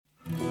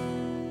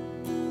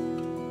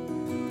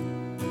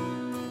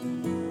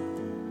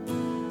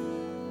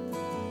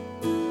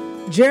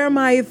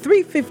Jeremiah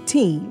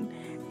 3:15,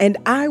 and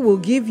I will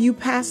give you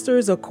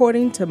pastors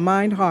according to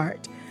mine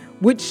heart,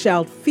 which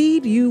shall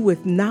feed you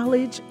with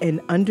knowledge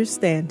and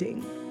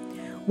understanding.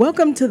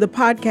 Welcome to the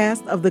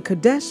podcast of the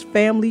Kadesh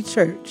Family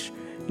Church,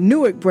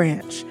 Newark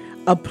Branch,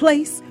 a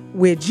place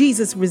where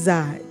Jesus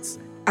resides.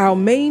 Our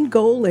main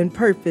goal and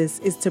purpose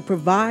is to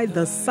provide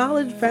the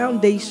solid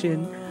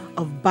foundation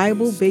of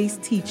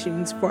Bible-based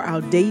teachings for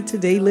our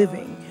day-to-day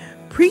living,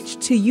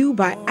 preached to you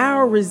by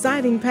our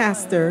residing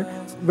pastor,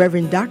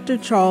 Reverend Dr.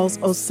 Charles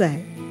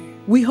Osei.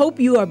 We hope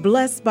you are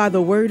blessed by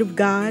the Word of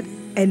God,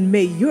 and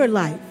may your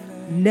life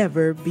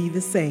never be the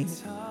same.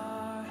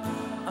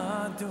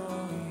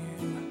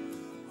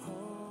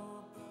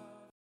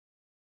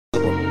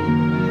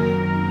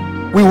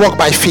 We walk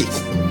by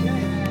faith.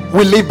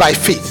 We live by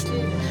faith.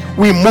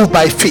 We move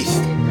by faith.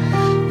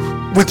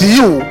 With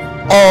you,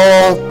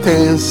 all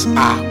things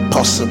are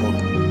possible.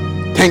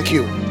 Thank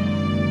you.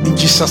 In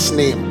Jesus'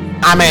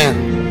 name,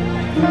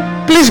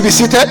 amen. Please be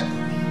seated.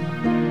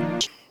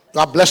 You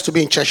are blessed to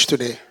be in church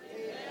today.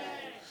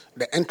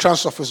 The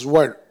entrance of His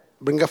word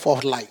bringeth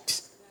forth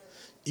light.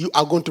 You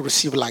are going to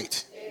receive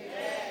light.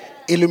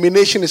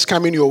 Illumination is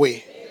coming your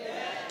way.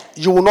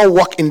 You will not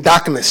walk in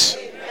darkness.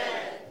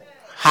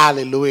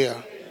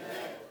 Hallelujah.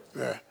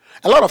 Yeah.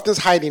 A lot of things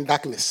hide in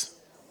darkness.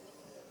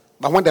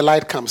 But when the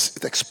light comes,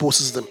 it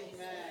exposes them.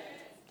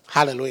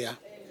 Hallelujah.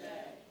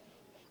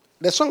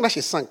 The song that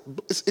she sang,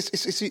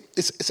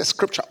 it's a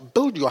scripture.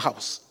 Build your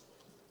house.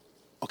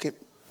 Okay?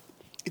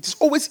 It is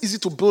always easy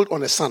to build on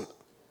the sand.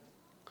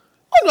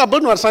 When you are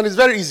building on the sand, it's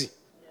very easy.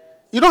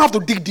 You don't have to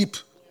dig deep.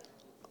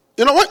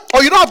 You know what?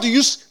 Or you don't have to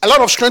use a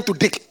lot of strength to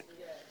dig.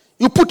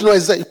 You put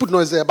noise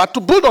there. But to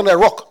build on a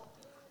rock,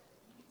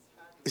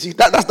 you see,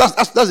 that's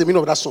the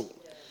meaning of that song.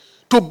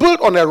 To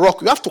build on a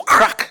rock, you have to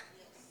crack.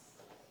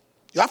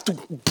 You have to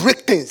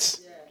break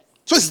things.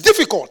 So it's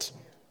difficult.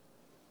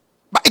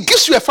 But it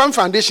gives you a firm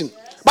foundation.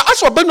 But as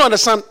for building on the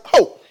sand,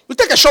 you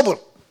take a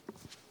shovel.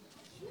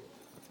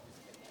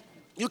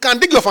 You can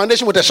dig your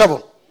foundation with a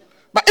shovel.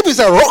 But if it's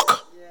a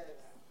rock,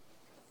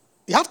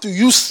 you have to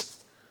use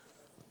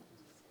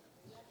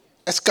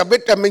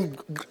excavate,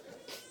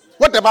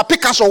 whatever,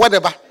 pickaxe or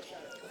whatever,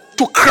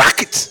 to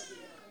crack it.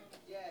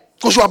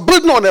 Because you are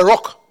building on a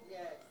rock.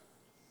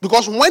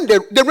 Because when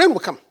the rain will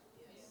come.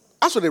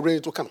 As for the rain,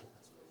 it will come.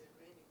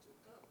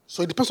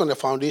 So it depends on the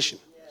foundation.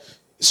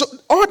 So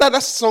all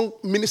that song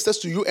ministers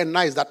to you and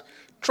I is that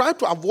try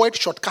to avoid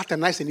shortcut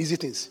and nice and easy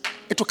things.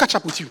 It will catch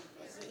up with you.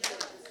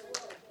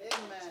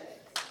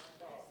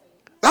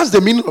 That's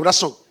the meaning of that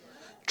song.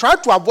 Try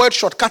to avoid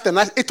shortcut and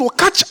nice. It will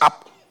catch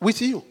up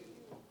with you.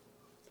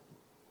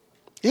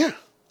 Yeah.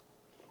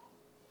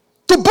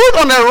 To build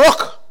on a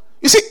rock.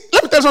 You see,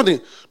 let me tell you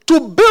something. To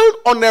build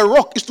on a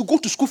rock is to go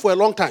to school for a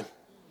long time.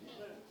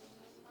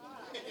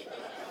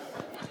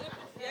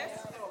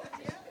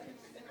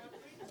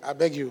 I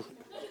beg you.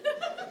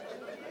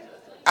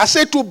 I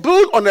say to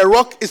build on a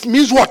rock, it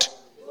means what?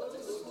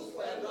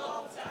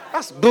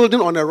 That's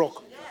building on a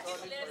rock.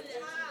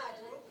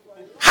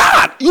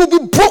 Hard. You'll be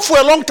broke for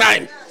a long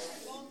time.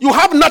 You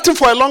have nothing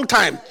for a long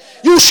time.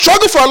 You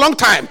struggle for a long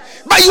time.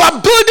 But you are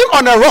building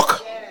on a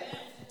rock.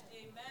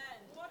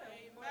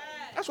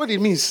 That's what it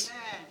means.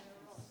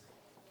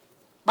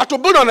 But to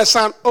build on a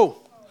sand,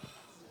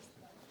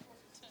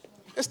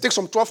 let's take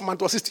some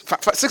 12-month or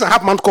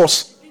 6.5-month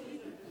course.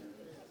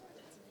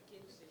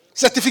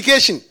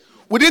 Certification.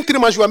 Within 3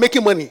 months, you are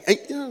making money.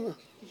 What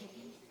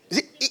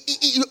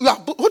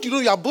do you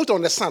know? You are built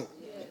on the sand.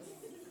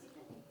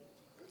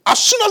 As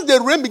soon as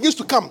the rain begins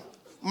to come,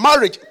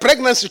 marriage,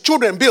 pregnancy,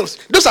 children, bills,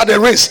 those are the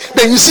rains.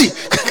 Then you see.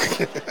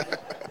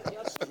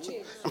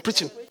 I'm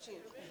preaching.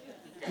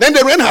 Then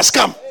the rain has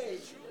come.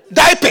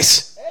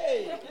 Diapers.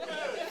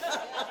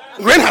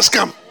 Rain has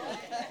come.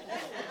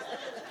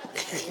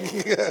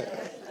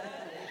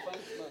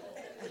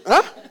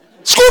 Huh?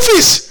 School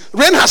fees.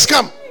 Rain has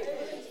come.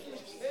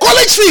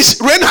 College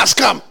fees. Rain has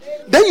come.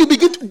 Then you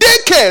begin to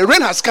daycare.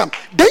 Rain has come.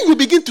 Then you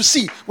begin to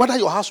see whether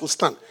your house will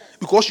stand.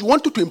 Because you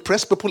wanted to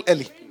impress people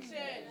early.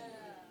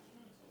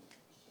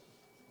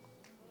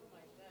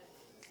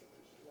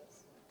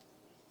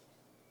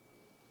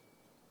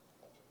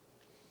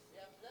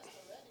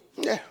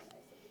 Yeah.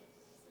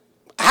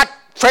 I had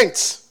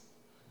friends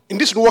in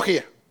this work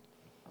here.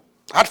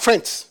 I had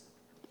friends.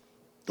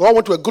 They all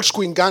went to a good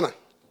school in Ghana.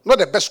 Not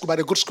the best school, but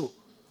a good school.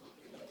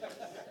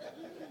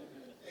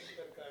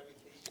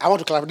 I want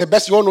to clarify. The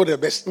best, you all know the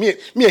best. Me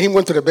and him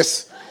went to the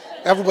best.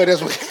 Everybody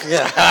else went.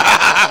 Yeah.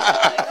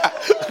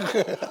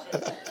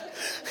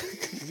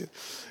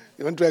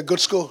 They went to a good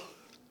school.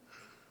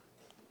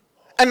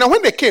 And then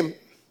when they came,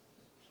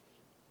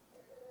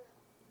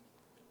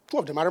 two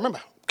of them, I remember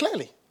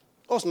clearly.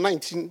 I was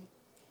 19.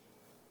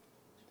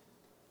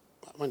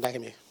 When did I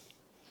come here?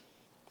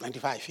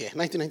 95, yeah.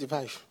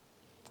 1995.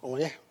 Oh,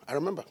 yeah, I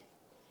remember.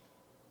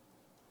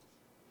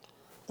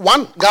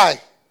 One guy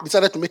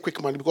decided to make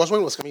quick money because when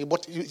he was coming,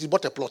 he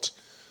bought a plot.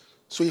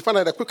 So he found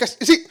out the quickest.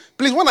 You see,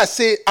 please, when I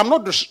say I'm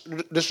not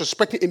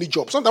disrespecting any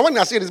job, sometimes when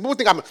I say this, people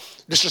think I'm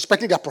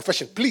disrespecting their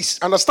profession. Please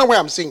understand what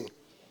I'm saying.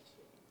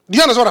 Do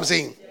you understand what I'm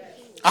saying?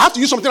 I have to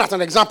use something as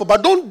an example,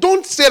 but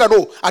don't say that,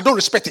 oh, I don't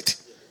respect it.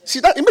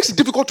 See, that it makes it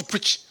difficult to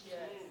preach.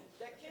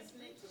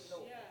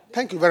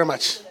 Thank you very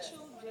much.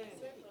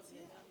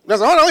 That's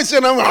what I say.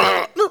 No,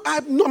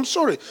 I'm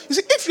sorry. You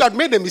see, if you had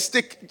made a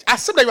mistake,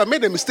 accept that you have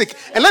made a mistake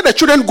and let the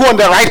children go on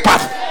the right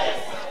path.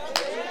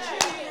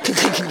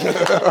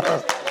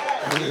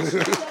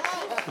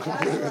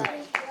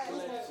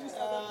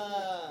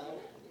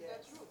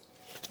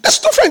 There's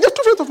two friends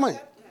of mine.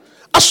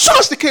 As soon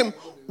as they came,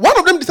 one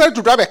of them decided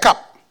to drive a cab.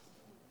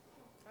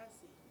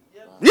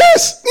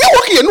 Yes, you're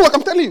working here. No,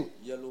 I'm telling you.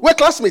 We're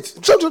classmates.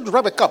 Decided to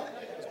drive a cab.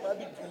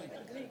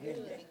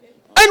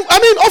 And I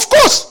mean, of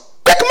course,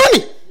 quick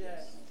money.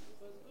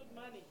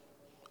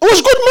 It was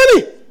good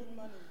money.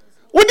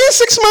 Within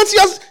 6 months,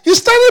 he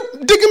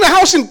started digging a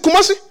house in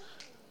Kumasi.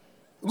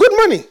 Good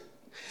money.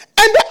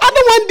 And the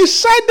other one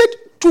decided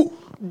to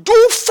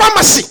do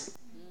pharmacy.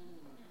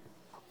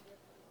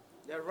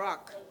 The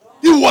rock.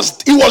 He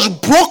was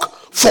broke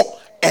for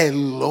a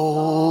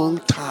long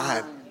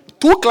time.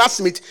 Two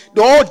classmates,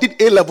 they all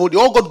did A-level. They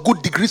all got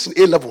good degrees in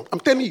A-level. I'm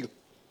telling you.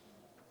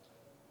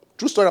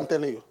 True story, I'm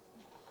telling you.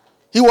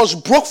 He was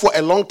broke for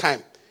a long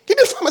time. He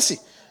did pharmacy.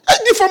 I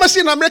did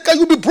pharmacy in America,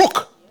 you'll be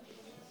broke.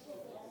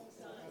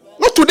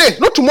 Not today,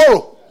 not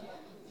tomorrow.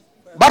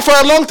 But for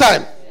a long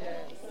time.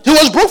 He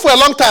was broke for a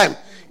long time.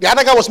 The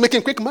other guy was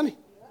making quick money.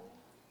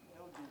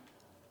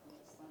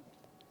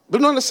 You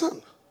don't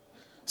understand.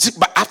 See,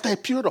 but after a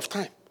period of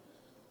time,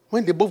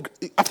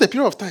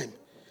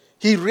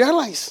 he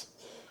realized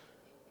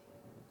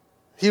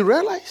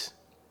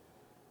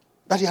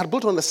that he had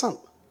built on the sun.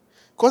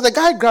 Because the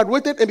guy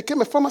graduated and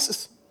became a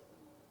pharmacist.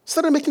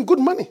 Started making good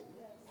money.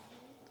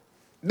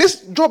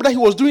 This job that he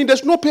was doing,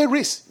 there's no pay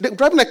raise.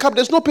 Driving a cab,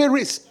 there's no pay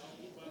raise.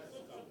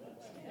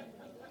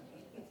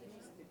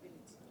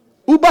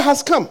 Uber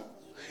has come.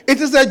 It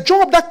is a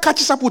job that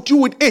catches up with you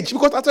with age.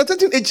 Because at a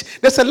certain age,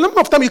 there's a limit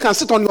of time you can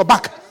sit on your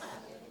back.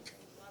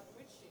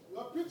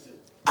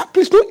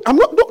 Please, I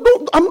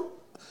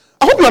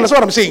hope you understand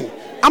what I'm saying.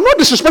 I'm not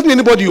disrespecting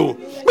anybody.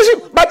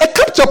 But it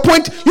comes to a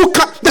point,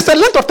 there's a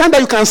length of time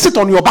that you can sit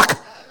on your back.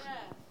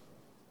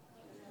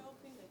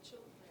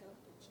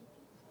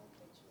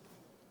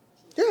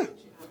 Yeah.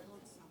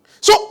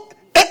 So,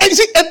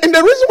 and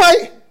the reason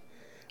why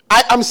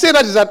I am saying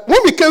that is that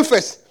when we came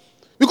first,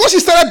 because he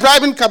started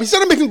driving cab, he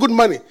started making good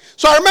money.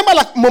 So I remember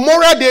like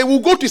Memorial Day, we'll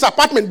go to his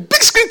apartment,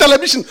 big screen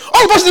television.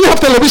 All of us didn't have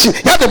television.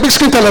 He had a big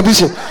screen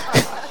television.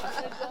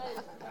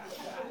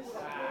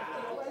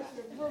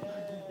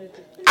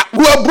 We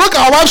were broke,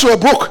 our wives were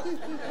broke.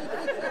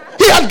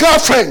 He had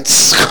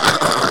girlfriends.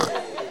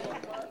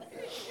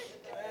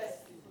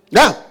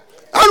 Yeah.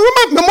 I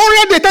remember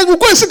Memorial Day time, we'll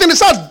go and sit in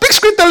his house, big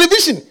screen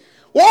television.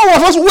 All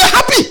of us were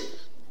happy.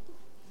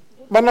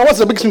 But now what's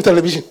the big screen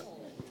television?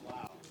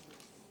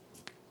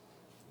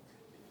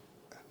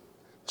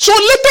 So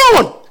later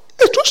on,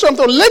 it took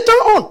something. Later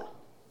on,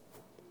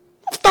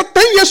 after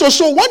 10 years or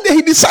so, one day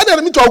he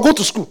decided to go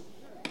to school.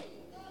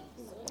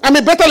 I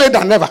mean, better late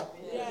than never.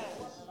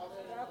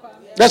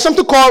 There's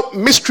something called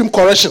midstream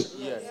correction.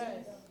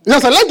 You know,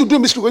 so learn to do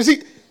midstream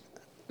correction. See,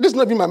 this is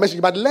not even my message,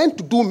 but learn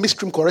to do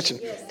midstream correction.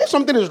 If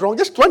something is wrong,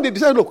 just one day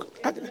decide, look,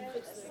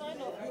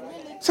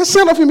 it's a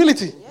sign of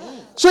humility.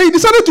 So he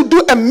decided to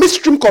do a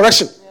midstream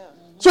correction.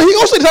 So he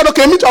also decided,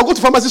 okay, I'll go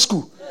to pharmacy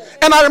school.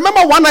 And I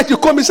remember one night he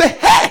called me and said,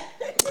 hey,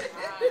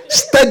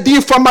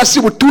 studying pharmacy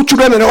with 2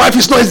 children and a wife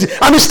is not easy.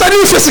 I'm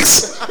studying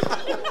physics.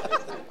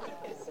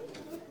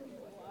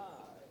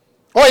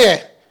 Oh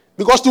yeah,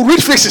 because to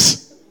read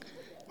physics,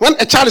 when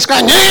a child is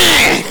crying, you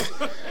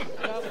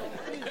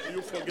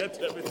forget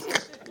everything.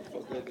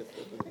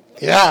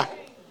 Yeah,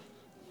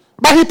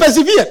 but he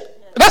persevered.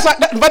 That's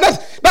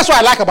what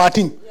I like about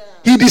him.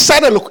 He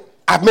decided, look,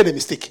 I've made a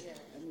mistake,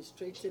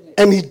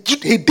 and he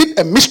did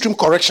a midstream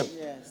correction,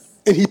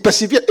 and he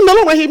persevered. In the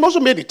long run, he also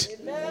made it.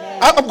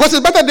 Because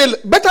it's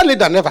better late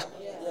than never.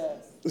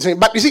 Yes.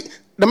 But you see,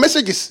 the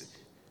message is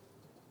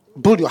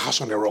build your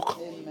house on a rock.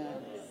 Amen.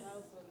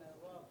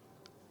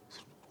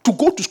 To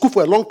go to school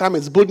for a long time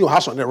is building your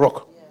house on a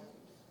rock. Yeah.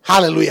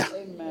 Hallelujah.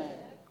 Amen.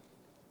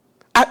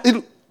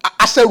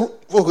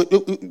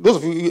 Those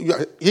of you,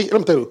 let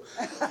me tell you.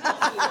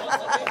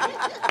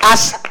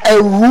 As a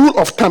rule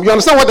of thumb, you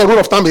understand what the rule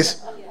of thumb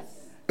is? Yes.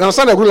 You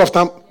understand the rule of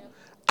thumb?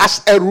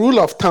 As a rule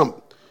of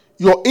thumb,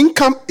 your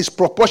income is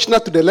proportional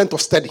to the length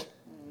of study.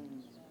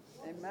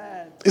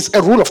 It's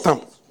a rule of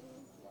thumb.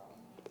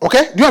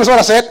 Okay? Do you understand what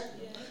I said?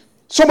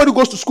 Somebody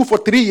goes to school for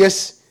 3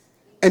 years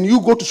and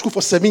you go to school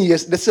for 7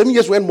 years. The 7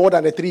 years will earn more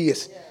than the 3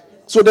 years.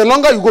 So the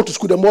longer you go to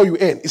school, the more you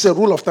earn. It's a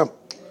rule of thumb.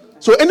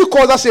 So any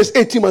course that says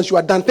 18 months, you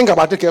are done. Think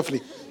about it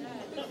carefully.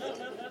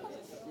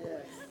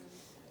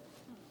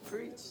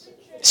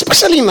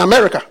 Especially in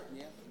America.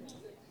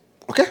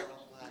 Okay?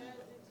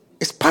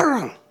 It's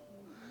paramount.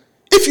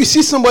 If you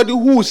see somebody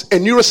who's a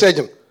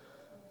neurosurgeon,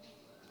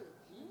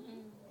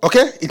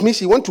 okay, it means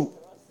he went to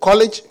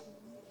college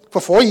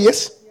for 4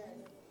 years.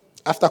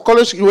 After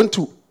college, he went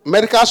to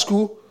medical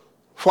school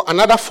for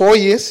another 4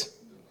 years.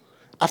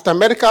 After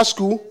medical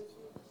school,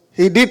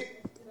 he did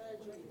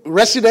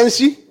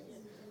residency,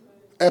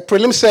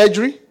 prelim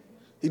surgery.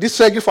 He did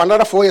surgery for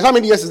another 4 years. How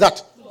many years is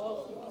that?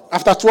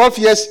 After 12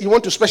 years, you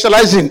want to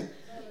specialize in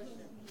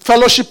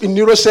fellowship in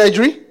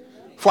neurosurgery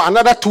for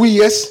another 2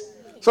 years,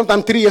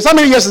 sometimes 3 years. How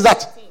many years is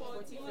that?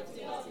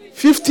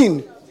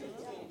 15.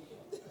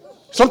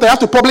 Sometimes you have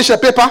to publish a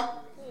paper.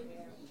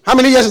 How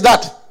many years is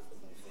that?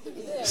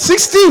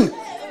 16.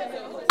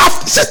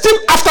 After 16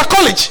 after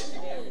college.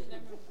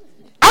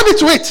 Add it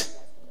to it.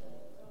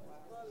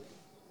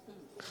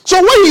 So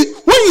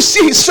when you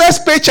see his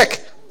first paycheck,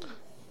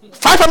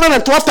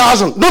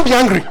 512,000, don't be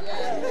angry.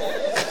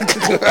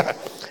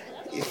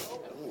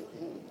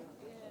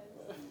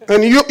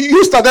 And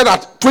you started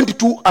at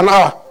 22 an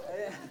hour.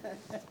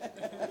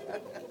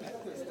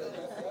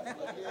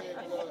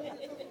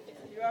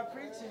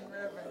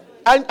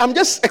 I'm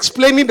just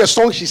explaining the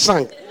song she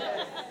sang.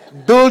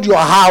 Build your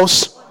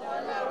house.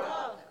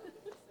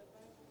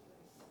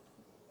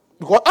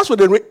 Because as for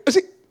the rain, you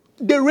see,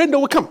 the rain that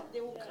will come.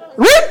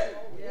 Rain,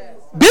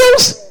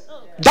 bills,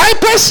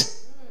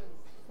 diapers,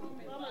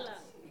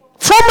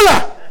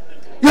 formula.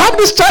 You have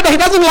this child that he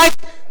doesn't like.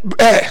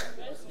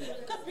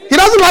 He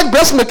doesn't like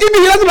breast milk.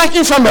 Even he doesn't like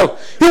infant milk.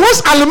 He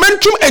wants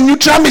alimentum and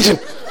Nutramigen.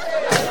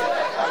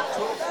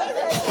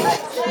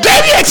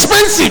 Very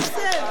expensive.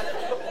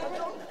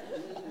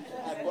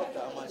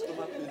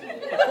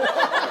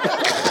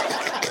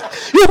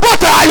 You bought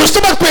her and your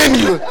stomach pain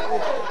you.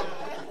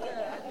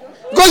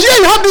 Because here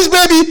you have this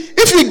baby.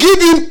 If you give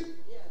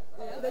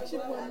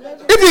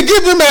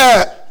him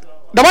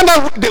the one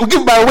that they will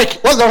give by a week.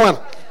 What's the one?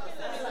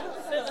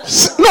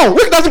 No,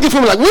 week doesn't give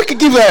him like week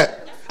give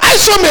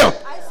isomil.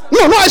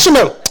 No,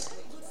 isomil.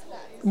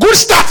 Good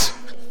start.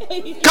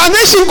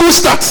 Carnation good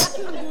start.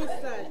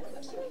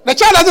 The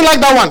child doesn't like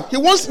that one. He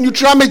wants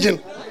Nutramigen.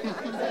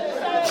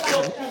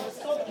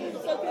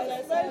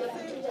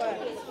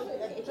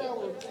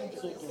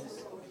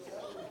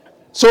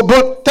 So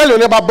tell your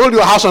neighbor, build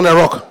your house on a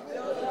rock.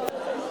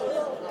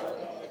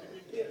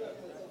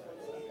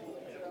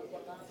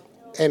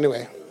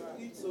 Anyway.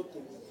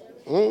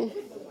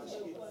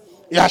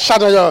 Yeah,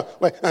 shut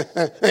up.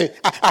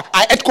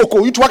 I ate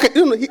cocoa. You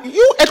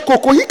ate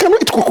cocoa. He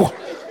cannot eat cocoa.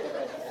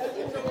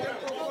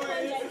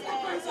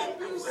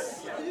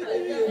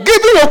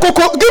 Give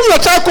your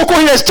child cocoa,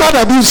 he has child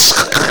abuse.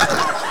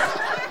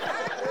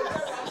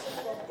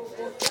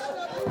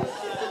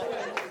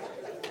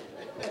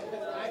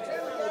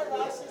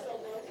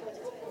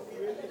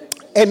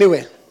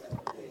 Anyway,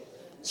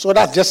 so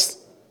that's just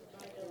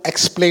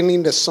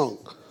explaining the song.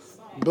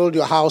 Build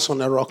your house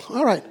on a rock.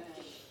 All right.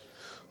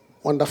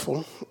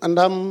 Wonderful.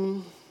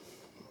 And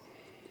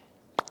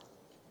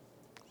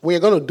we are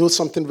going to do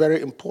something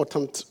very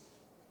important.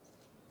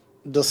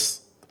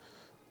 The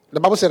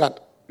Bible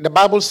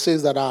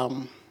says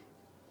that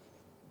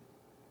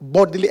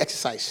bodily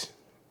exercise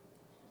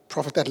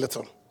profited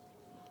little.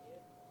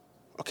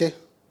 Okay?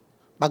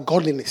 But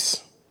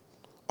godliness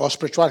or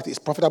spirituality is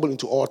profitable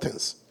into all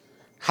things.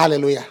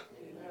 Hallelujah.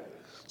 Amen.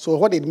 So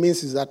what it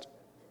means is that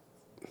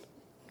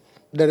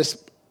there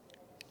is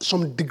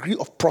some degree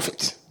of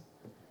profit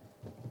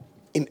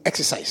in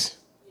exercise.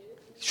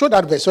 Show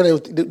that verse so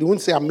they won't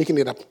say I'm making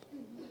it up.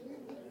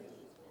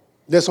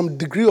 There's some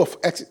degree of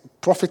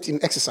profit in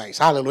exercise.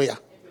 Hallelujah.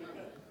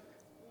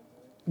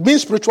 Being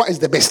spiritual is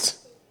the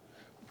best.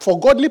 For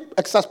godly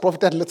exercise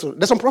profited little.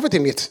 There's some profit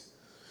in it.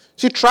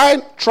 See,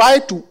 try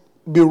to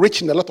be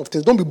rich in a lot of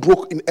things. Don't be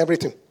broke in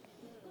everything.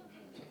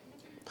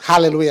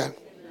 Hallelujah.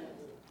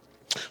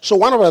 So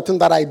one of the things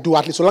that I do,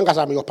 at least so long as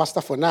I'm your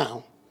pastor for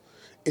now,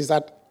 is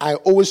that I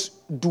always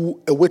do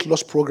a weight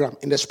loss program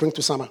in the spring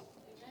to summer.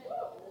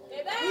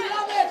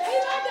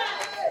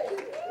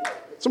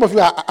 Some of you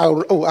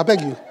I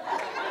beg you.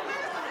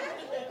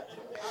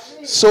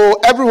 So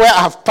everywhere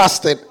I have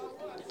pastored,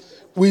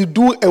 we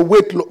do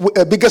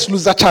a biggest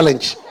loser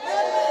challenge.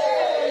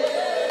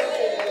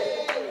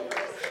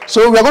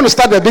 So we are going to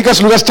start the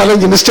biggest loser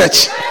challenge in this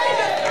church.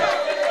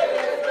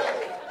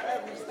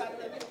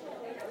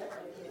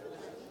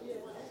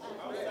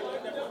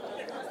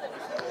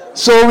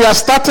 So we are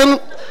starting.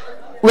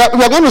 We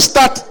are going to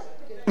start.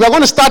 We are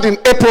going to start in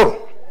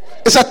April.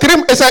 It's a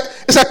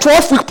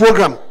 12-week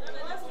program.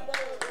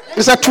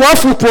 It's a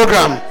 12-week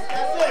program.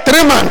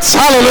 3 months.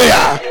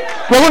 Hallelujah.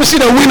 We're going to see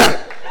the winner.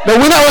 The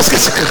winner was.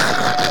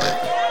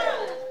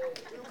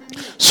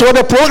 So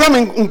the program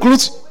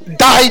includes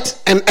diet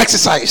and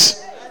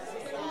exercise.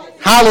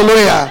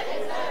 Hallelujah.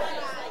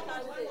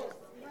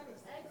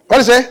 What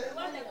is it?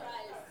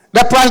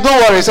 The price, don't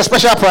worry, it's a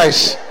special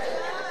price.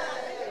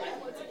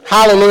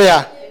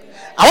 Hallelujah.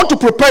 I want to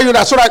prepare you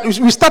that so that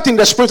we start in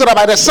the spring so that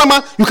by the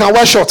summer you can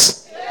wear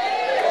shorts.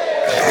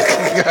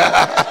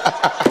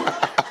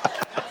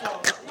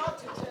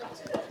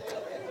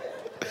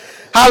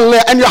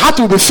 Hallelujah. And your heart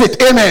will be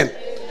fit. Amen.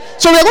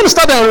 So we're going to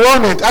start the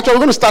enrollment. Actually, we're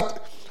going to start.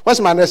 Where's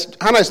my nurse?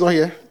 Hannah is not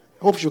here.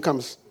 I hope she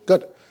comes.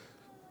 Good.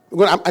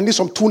 I need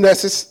some 2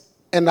 nurses.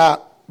 And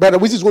Brother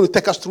Wiz is going to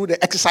take us through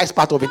the exercise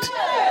part of it.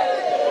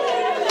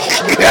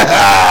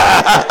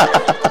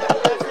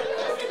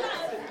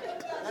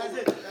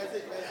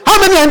 How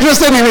many are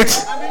interested in it?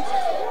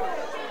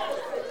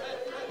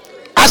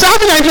 How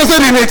many are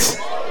interested in it?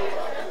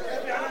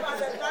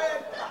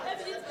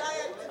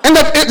 And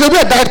there'll be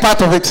a diet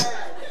part of it.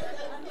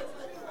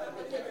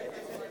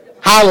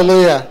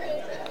 Hallelujah.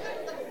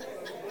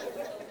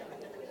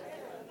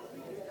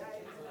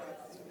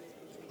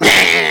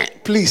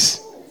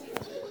 Please.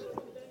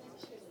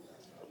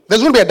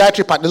 There's going to be a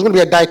dietary part. There's going to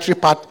be a dietary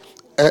part,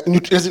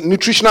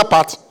 nutritional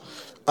part,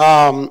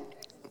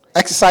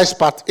 exercise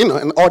part,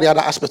 and all the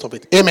other aspects of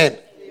it. Amen.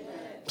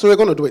 So we're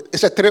going to do it.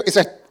 It's a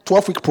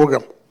 12-week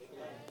program.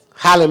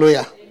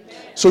 Hallelujah.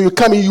 So you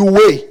come in, you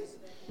weigh.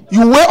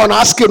 You weigh on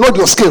our scale, not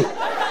your scale.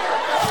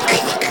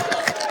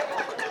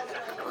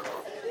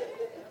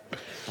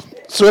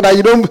 So that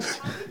you don't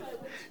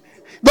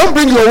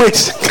bring your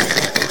weight.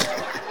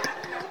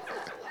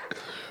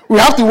 We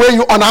have to weigh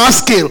you on our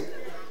scale.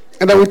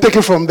 And then we take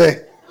it from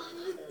there.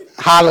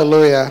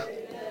 Hallelujah.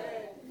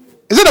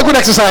 Is it a good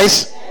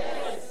exercise?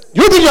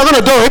 You think you're going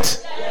to do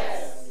it?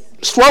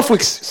 It's 12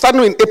 weeks,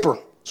 starting in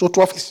April. So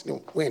 12 weeks.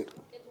 When?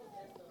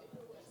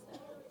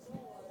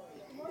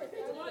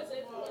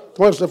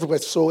 Tomorrow is 12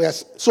 weeks. So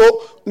yes.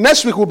 So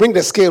next week we'll bring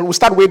the scale. We'll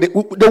start weighing.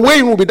 The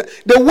weighing will be done.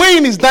 The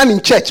weighing is done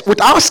in church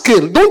with our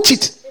scale. Don't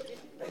cheat.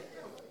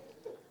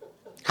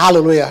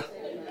 Hallelujah.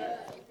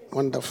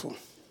 Wonderful.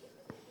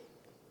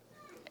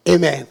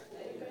 Amen.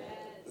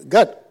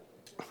 Good.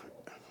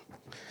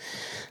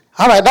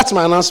 All right, that's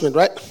my announcement,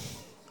 right?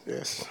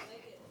 Yes.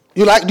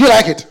 Do you like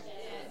it?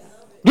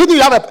 Do you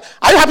think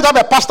are you happy to have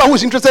a pastor who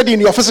is interested in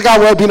your physical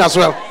well-being as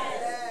well?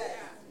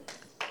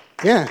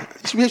 Yeah.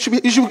 You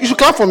should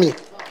clap for me.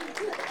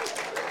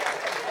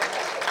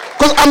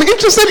 Because I'm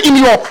interested in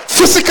your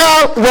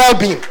physical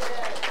well-being.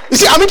 You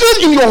see, I'm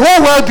interested in your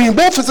whole well-being,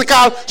 both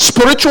physical,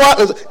 spiritual,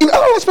 in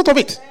all aspects of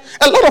it.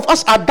 A lot of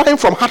us are dying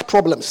from heart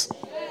problems.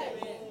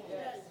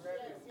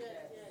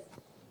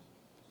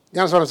 You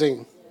understand what I'm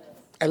saying?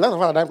 A lot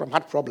of us are dying from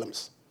heart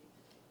problems.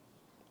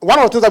 One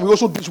of the things that we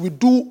also do is we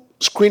do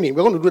screening.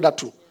 We're going to do that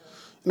too.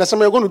 In the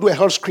summer, we're going to do a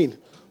health screen.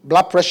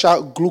 Blood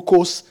pressure,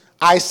 glucose,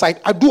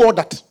 eyesight. I do all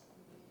that.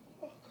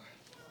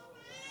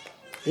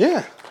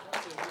 Yeah.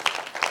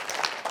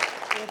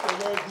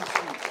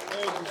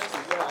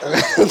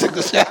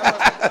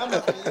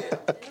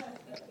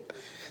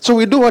 So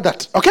we do all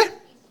that. Okay?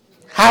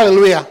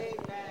 Hallelujah.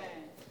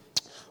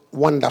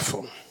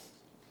 Wonderful.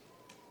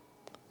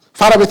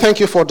 Father, we thank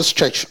you for this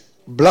church.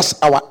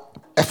 Bless our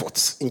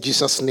efforts in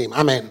Jesus' name.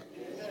 Amen.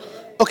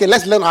 Okay,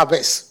 let's learn our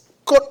verse.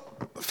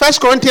 1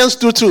 Corinthians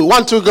 2:2.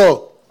 1, 2,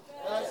 go.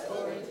 1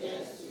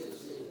 Corinthians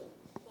 2:2.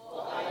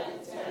 For I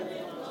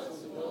determined not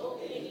to know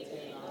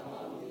anything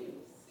among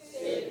you,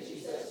 save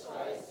Jesus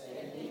Christ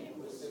and Him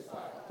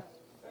crucified.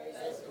 1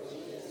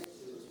 Corinthians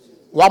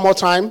 2:2. One more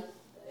time. 1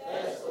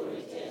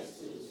 Corinthians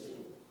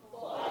 2:2.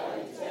 For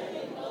I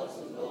determined not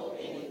to know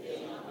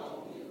anything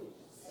among you,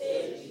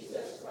 save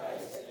Jesus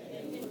Christ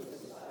and Him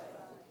crucified.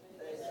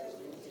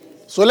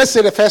 So let's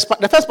say the first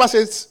part. The first part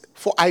says,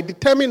 for I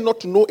determined not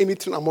to know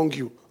anything among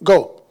you.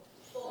 Go.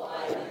 For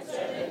I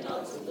determined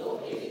not to know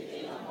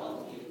anything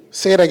among you.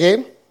 Say it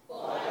again.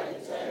 For I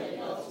determined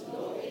not to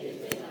know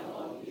anything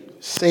among you.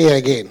 Say it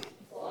again.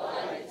 For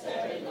I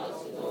determined not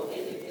to know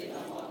anything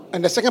among you.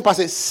 And the second part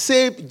says,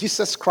 save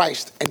Jesus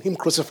Christ and Him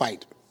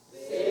crucified.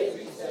 Save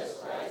Jesus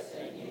Christ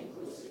and Him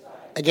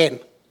crucified. Again.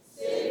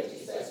 Save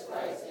Jesus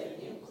Christ and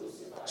Him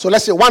crucified. So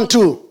let's say 1,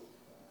 2.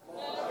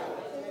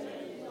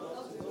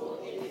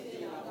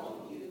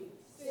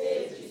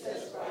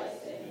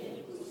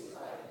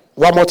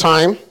 One more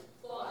time.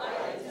 For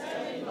I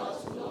determined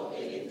not to know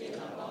anything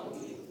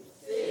among you,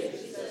 save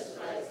Jesus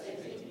Christ and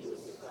Him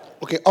crucified.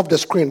 Okay, off the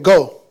screen.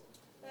 Go.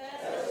 1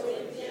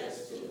 Corinthians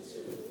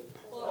 2:2.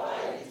 For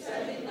I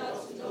determined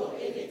not to know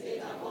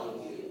anything among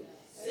you,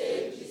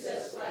 save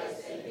Jesus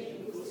Christ and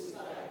Him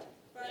crucified.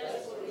 1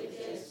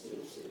 Corinthians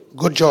 2:2.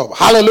 Good job.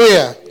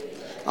 Hallelujah.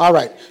 All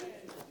right.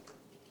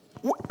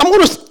 I'm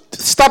going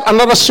to start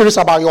another series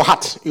about your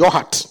heart. Your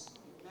heart.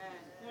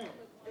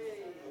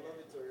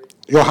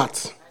 Your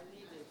heart.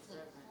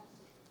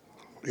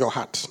 Your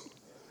heart.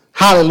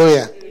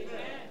 Hallelujah. Amen.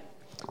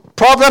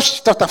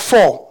 Proverbs chapter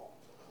 4,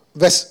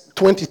 verse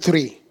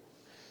 23.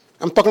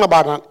 I'm talking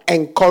about an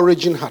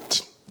encouraging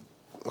heart.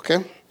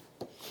 Okay?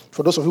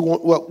 For those of you who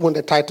want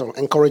the title,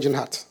 Encouraging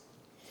Heart.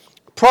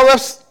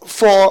 Proverbs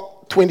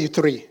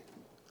 4:23.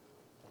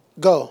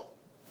 Go.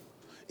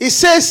 It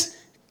says,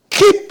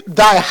 keep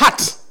thy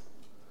heart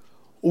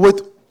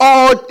with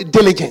all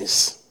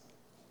diligence,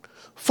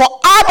 for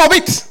out of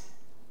it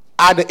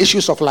are the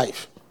issues of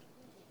life.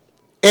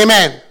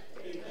 Amen.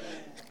 Amen.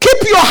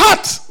 Keep your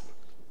heart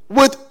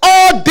with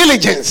all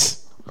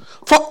diligence,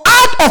 for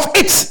out of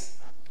it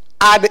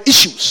are the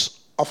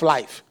issues of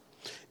life.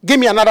 Give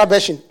me another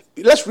version.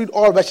 Let's read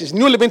all verses.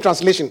 New Living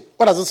Translation.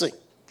 What does it say?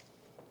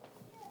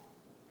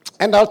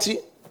 NLT.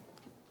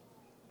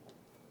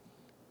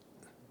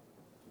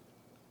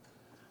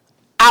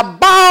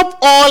 Above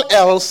all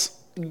else,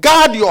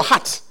 guard your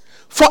heart,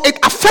 for it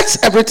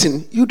affects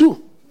everything you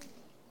do.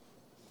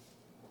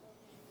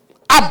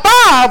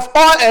 Above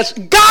all else,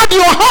 guard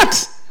your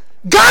heart.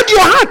 Guard your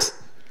heart,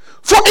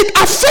 for it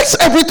affects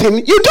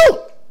everything you do.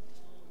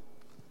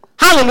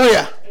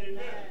 Hallelujah.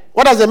 Amen.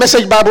 What does the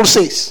Message Bible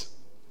says?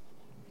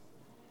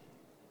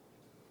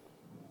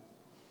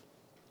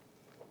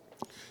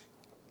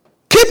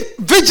 Keep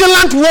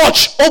vigilant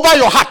watch over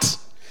your heart.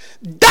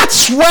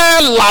 That's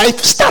where life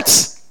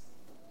starts.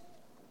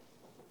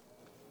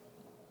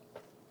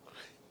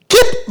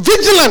 Keep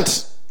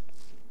vigilant.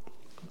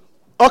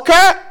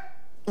 Okay?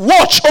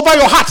 Watch over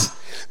your heart.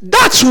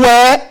 That's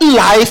where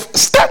life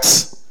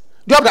starts.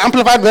 Do you have the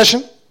Amplified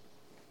Version?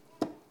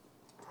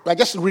 We're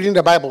just reading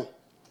the Bible.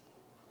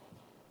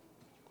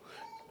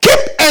 Keep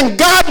and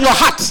guard your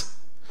heart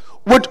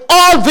with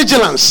all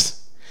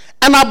vigilance,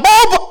 and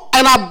above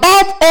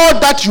all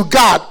that you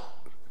guard,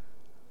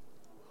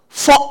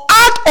 for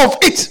out of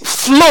it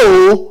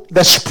flow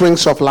the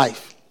springs of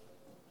life.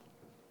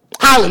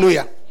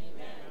 Hallelujah.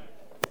 Amen.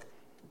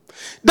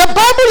 The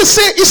Bible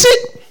says, you see,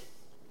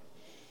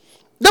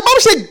 the Bible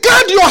says,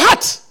 guard your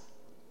heart.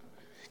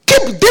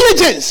 Keep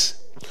diligence,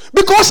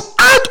 because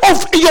out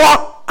of your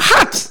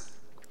heart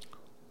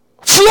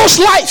flows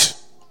life.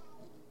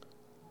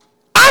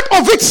 Out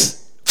of it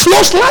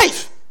flows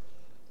life.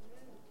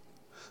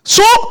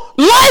 So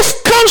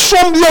life comes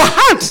from your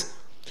heart.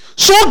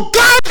 So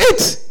guard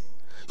it.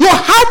 Your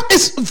heart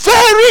is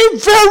very,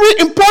 very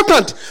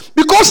important,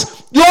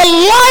 because your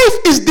life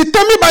is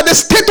determined by the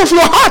state of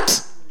your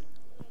heart.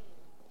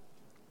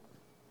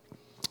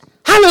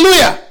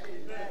 Hallelujah.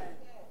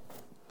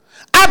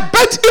 I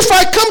bet if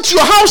I come to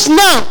your house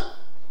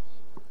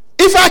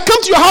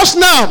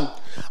now,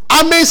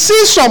 I may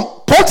see some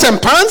pots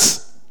and pans.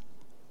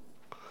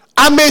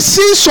 I may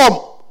see some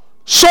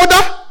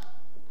soda.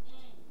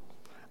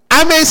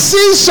 I may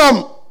see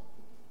some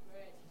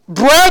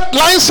bread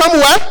lying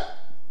somewhere.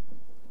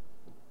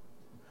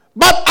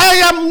 But I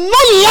am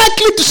not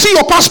likely to see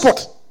your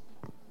passport.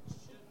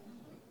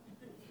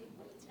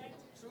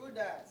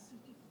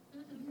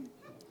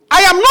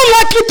 I am not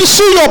likely to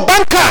see your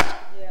bank card.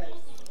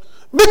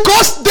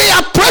 Because they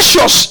are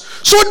precious.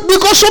 So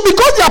because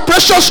they are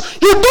precious,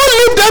 you don't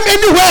leave them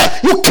anywhere.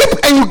 You keep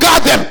and you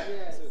guard them.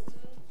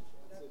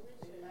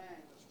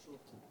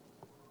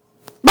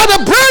 But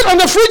the bread on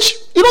the fridge,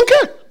 you don't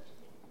care.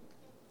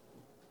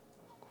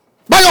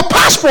 But your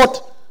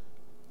passport,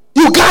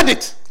 you guard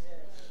it.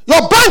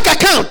 Your bank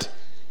account,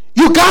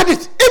 you guard it.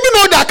 Even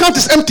though the account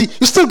is empty,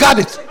 you still guard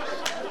it.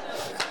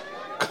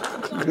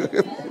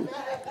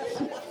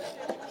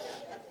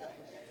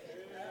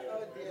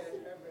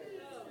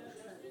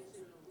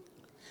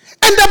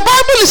 And the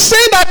Bible is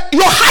saying that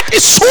your heart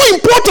is so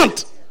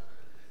important.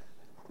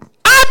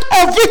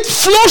 Out of it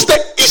flows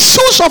the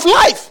issues of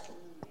life.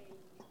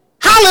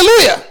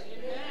 Hallelujah.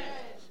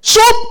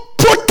 So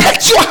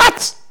protect your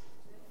heart.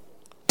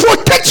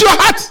 Protect your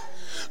heart.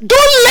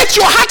 Don't let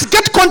your heart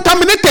get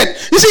contaminated.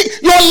 You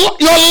see,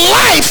 your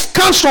life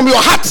comes from your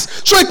heart.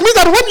 So it means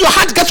that when your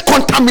heart gets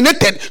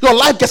contaminated, your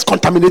life gets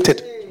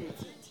contaminated.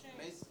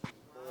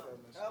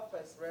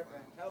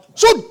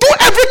 So do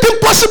everything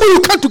possible you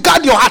can to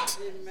guard your heart.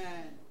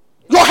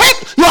 Your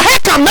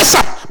head can mess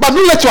up, but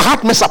don't let your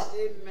heart mess up.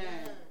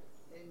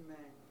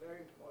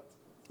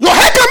 Your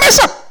head can mess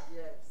up,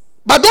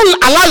 but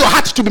don't allow your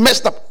heart to be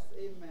messed up.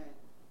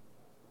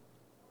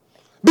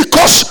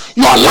 Because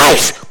your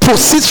life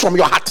proceeds from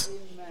your heart.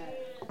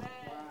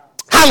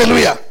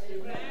 Hallelujah.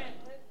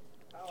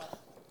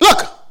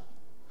 Look,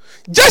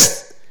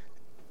 just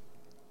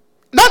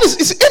that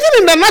is even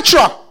in the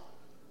natural.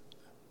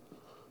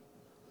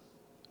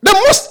 The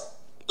most,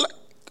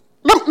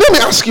 let me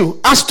ask you,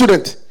 as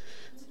student.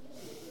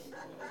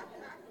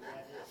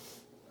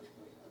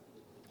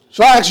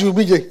 So I ask you,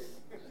 BJ,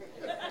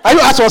 are you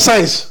arts or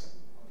science?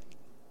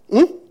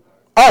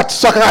 Art.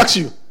 So I can ask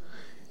you.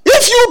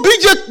 If you,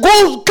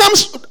 BJ,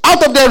 comes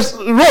out of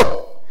the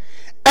road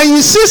and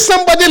you see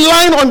somebody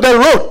lying on the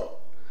road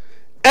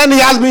and he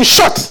has been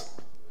shot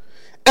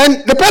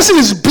and the person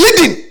is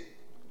bleeding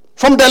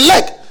from the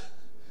leg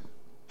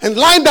and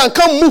lying down,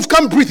 can't move,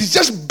 can't breathe, he's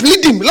just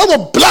bleeding, a lot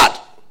of blood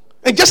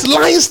and just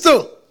lying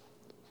still.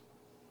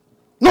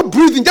 Not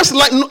breathing,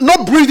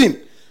 not breathing,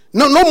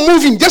 not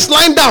moving, just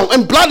lying down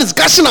and blood is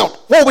gushing out.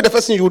 What would be the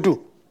first thing you would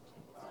do?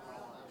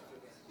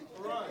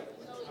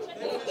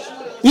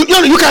 You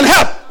can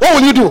help. What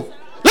will you do?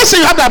 Let's say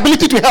you have the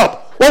ability to help.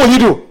 What will you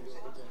do?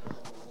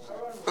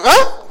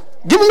 Huh?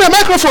 Give me a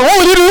microphone. What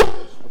will you do?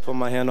 I put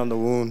my hand on the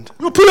wound.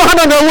 You put your hand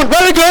on the wound.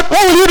 Very good.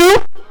 What will you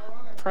do?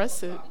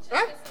 Press it.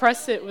 Huh?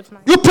 Press it with my.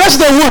 You press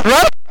the wound,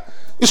 right?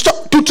 You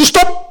stop to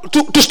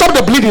stop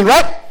the bleeding,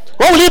 right?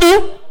 What will you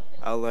do?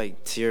 I'll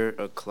tear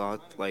a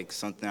cloth,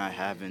 something I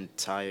have and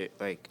tie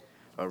it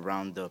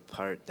around the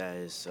part that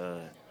is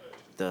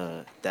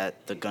the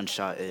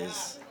gunshot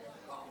is.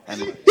 And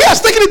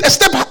yes, taking it a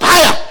step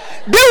higher.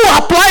 They will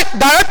apply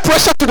direct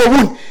pressure to the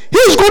wound. He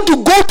is going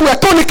to go to a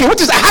tourniquet,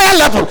 which is a higher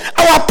level.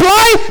 I will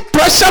apply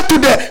pressure to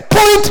the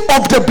point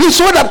of the bleed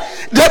so that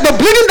the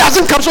bleeding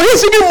doesn't come. So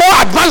he's even more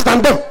advanced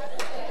than them.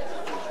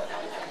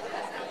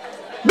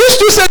 These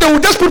two said they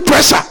will just put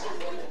pressure.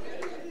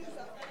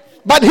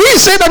 But he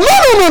said that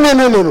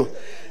no.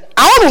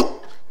 I want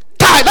to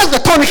tie, that's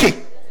the tourniquet,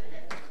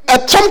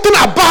 at something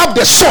above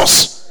the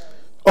source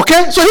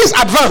Okay? So he's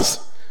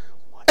advanced.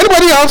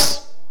 Anybody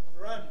else?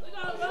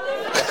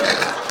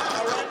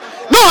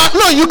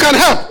 No, you can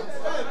help.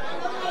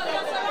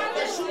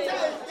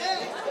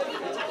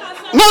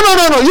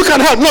 No, you can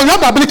help. No, you have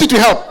the ability to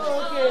help.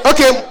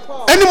 Okay,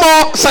 any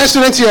more science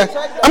students here?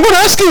 I'm going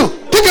to ask you.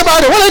 Think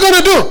about it. What are you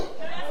going to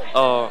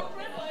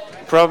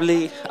do?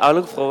 Probably I'll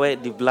look for where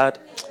the blood.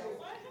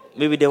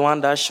 Maybe the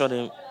one that shot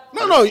him.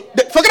 No,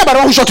 forget about the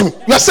one who shot him.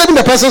 You are saving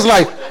the person's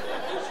life.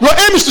 Your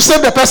aim is to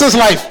save the person's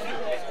life.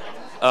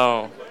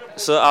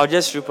 So I'll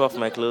just strip off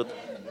my clothes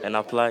and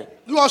apply.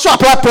 You also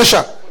apply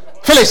pressure.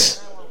 Phyllis,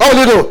 what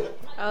will you do?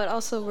 I would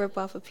also rip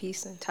off a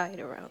piece and tie it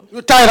around.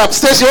 You tie it up.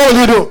 Stacey, what will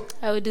you do?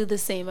 I would do the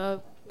same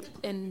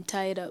and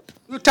tie it up.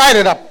 You tied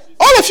it up.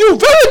 All of you,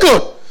 very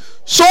good.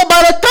 So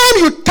by the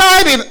time you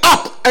tied it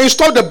up and you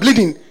stop the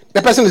bleeding,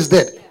 the person is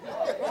dead.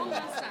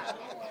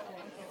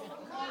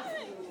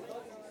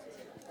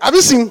 Have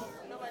you seen?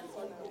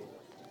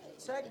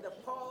 Check the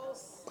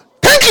pulse.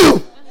 Thank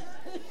you.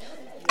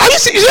 Have you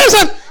seen?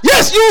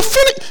 Yes, you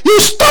finish. You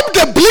stop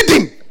the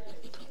bleeding.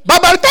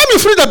 But by the time you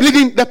finish the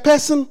bleeding, the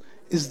person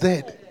is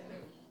dead.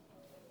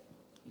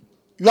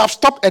 You have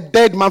stopped a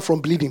dead man from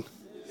bleeding.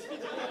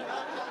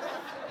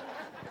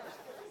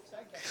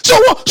 So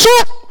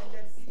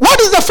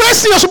what is the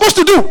first thing you're supposed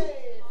to do?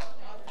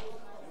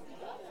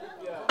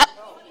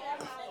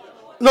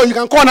 No, you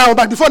can call now,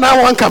 but before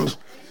 911 comes,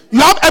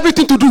 you have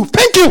everything to do.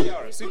 Thank you.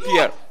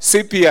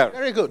 CPR.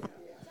 Very good.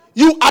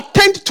 You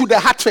attend to the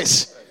heart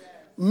first.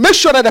 Make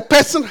sure that the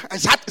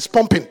person's heart is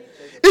pumping.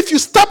 If you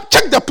stop,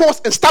 check the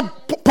pulse and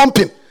stop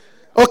pumping.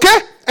 Okay?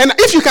 And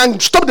if you can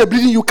stop the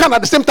bleeding, you can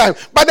at the same time.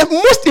 But the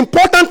most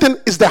important thing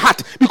is the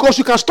heart, because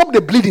you can stop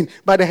the bleeding,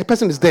 but the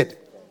person is dead.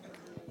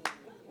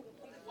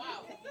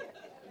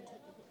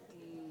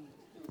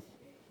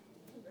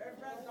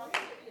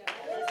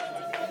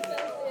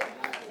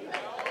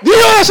 Do you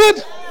know what I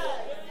said?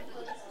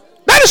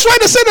 That is why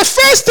they say the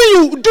first thing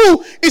you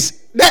do is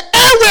the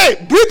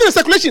airway, breathing and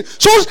circulation.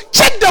 So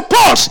check the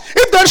pulse.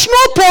 If there's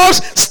no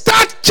pulse,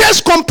 start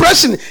chest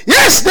compression.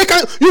 Yes, they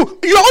can. You're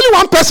only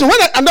one person. When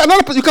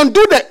another person, you can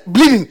do the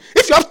bleeding.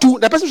 If you have two,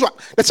 the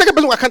second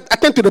person can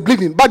attend to the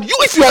bleeding. But you,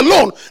 if you're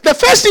alone, the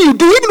first thing you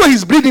do, even though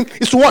he's bleeding,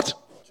 is to what?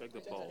 Check the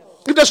pulse.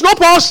 If there's no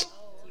pulse,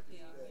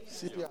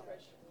 CPR.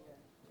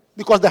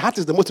 Because the heart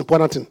is the most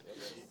important thing.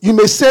 You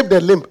may save the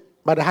limb,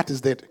 but the heart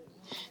is dead.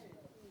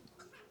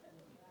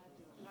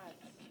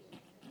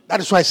 That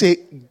is why I say,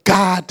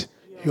 guard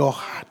your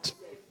heart.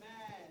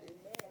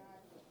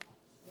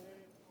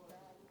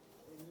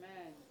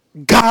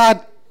 Guard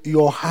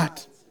your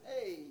heart.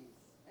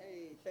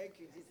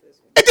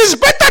 It is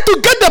better to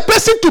get the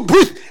person to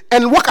breathe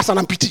and work as an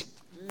amputee.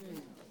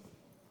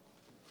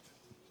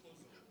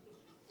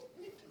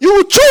 You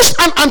will choose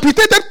an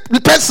amputated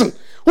person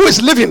who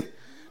is living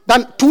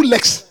than two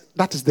legs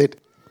that is dead.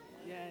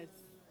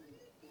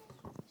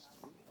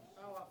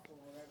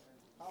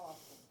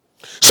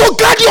 So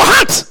guard your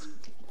heart.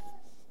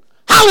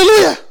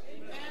 Hallelujah.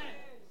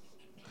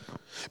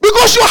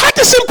 Because your heart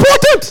is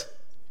important.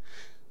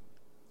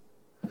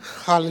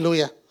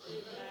 Hallelujah.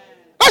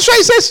 That's why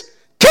he says,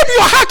 keep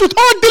your heart with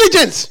all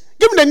diligence.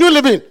 Give me the New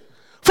Living.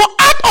 For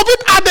out of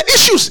it are the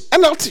issues.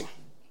 NLT.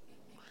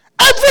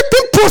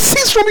 Everything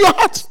proceeds from your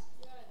heart.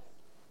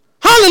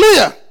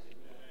 Hallelujah.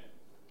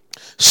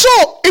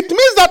 So it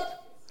means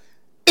that,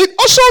 it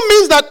also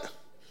means that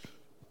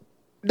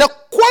the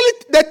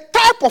quality,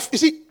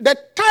 the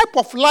type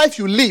of life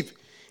you live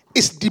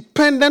is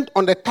dependent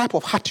on the type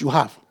of heart you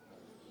have.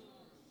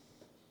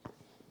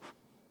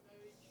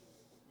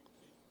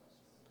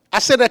 I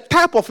said the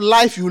type of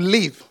life you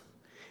live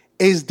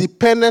is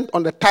dependent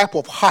on the type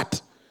of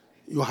heart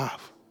you have.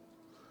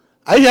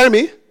 Are you hearing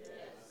me?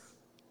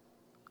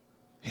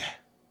 Yeah.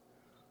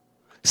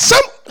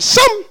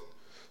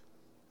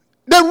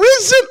 The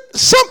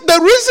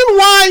reason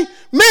why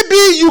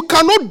maybe you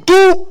cannot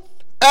do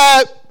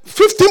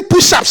 15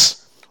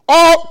 push-ups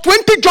or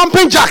 20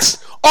 jumping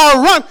jacks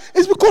or run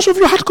is because of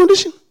your heart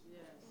condition.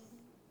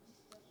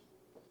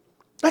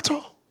 That's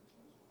all.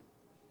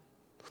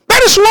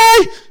 That is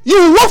why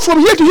you walk from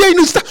here to here and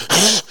you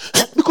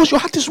start because your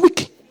heart is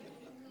weak.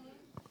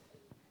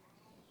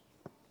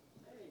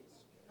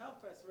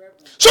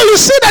 So you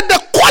see that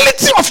the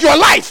quality of your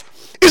life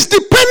is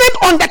dependent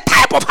on the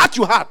type of heart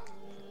you have.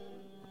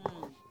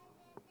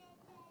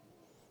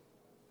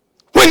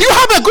 When you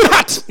have a good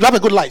heart, you have a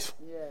good life.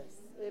 Yes.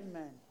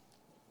 Amen.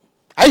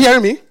 Are you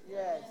hearing me?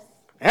 Yes.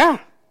 Yeah.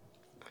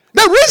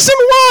 The reason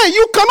why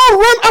you cannot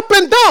run up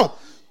and down,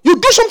 you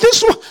do something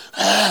small,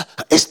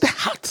 it's the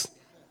heart.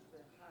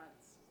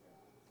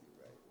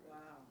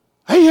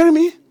 Are you hearing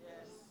me?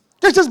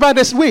 Yes. Just by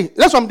this way.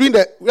 That's why I'm doing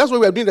that's why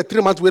we are doing the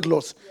 3 month weight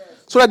loss.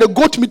 Yes. So that the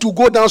goat meat will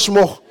go down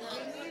small.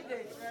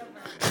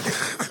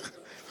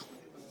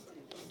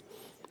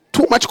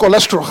 Too much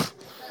cholesterol.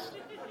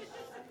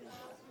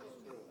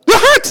 Your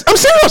heart, I'm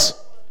serious.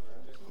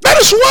 That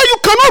is why you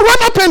cannot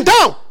run up and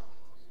down.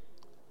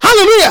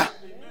 Hallelujah.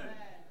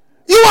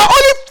 You are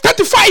only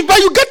 35, but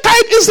you get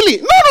tired easily.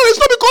 No, it's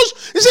not because,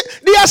 you see,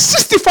 there are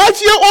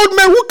 65-year-old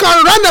women who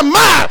can run a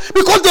mile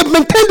because they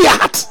maintain their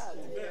heart.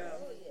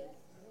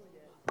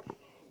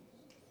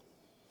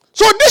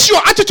 So this is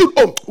your attitude.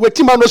 Oh, wait,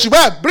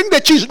 bring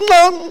the cheese.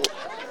 No.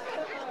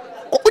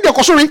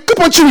 Keep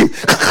on chewing.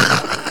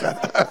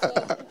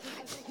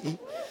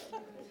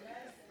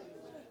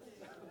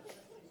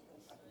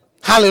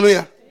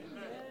 Hallelujah.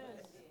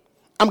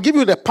 I'm giving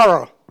you the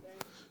parallel.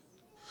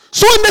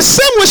 So in the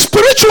same way,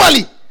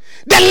 spiritually,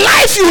 the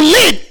life you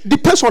lead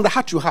depends on the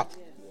heart you have.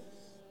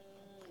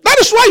 That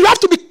is why you have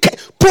to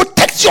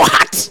protect your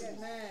heart.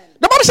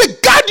 The Bible says,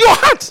 guard your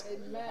heart.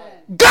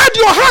 Guard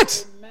your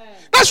heart.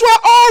 That's why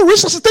all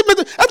resuscitation,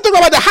 everything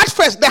about the heart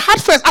first. The heart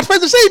first. At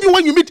first, they say even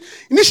when you meet,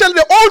 initially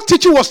the old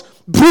teaching was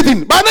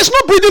breathing. But there's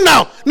no breathing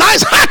now. Now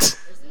it's heart.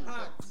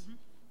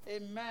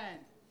 Amen.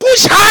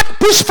 Push hard,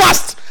 push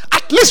fast.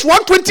 At least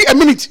 120 a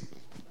minute.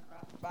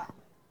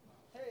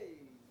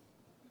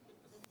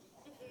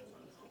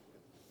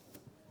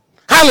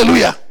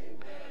 Hallelujah.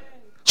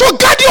 So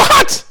guard your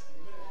heart.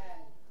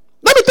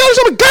 Let me tell you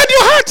something. Guard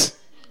your heart.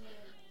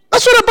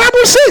 That's what the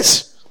Bible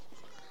says.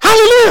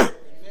 Hallelujah.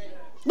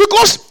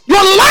 Because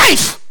your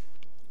life,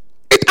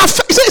 it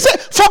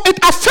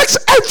affects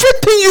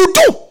everything you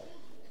do.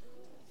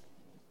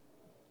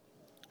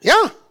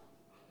 Yeah.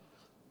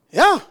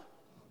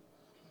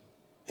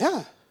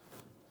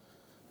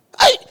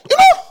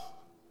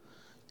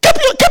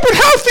 Keep it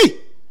healthy.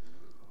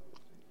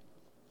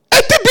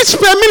 80 beats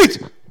per minute.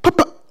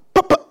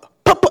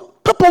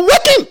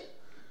 Working.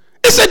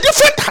 It's a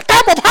different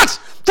type of heart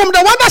from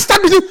the one that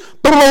starts with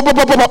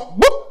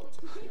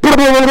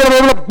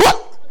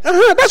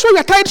that's why we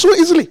are tired so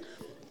easily.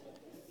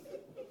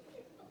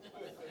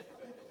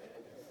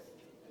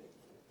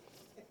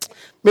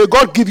 May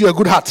God give you a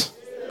good heart.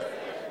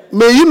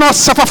 May you not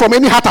suffer from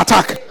any heart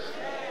attack.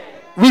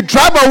 We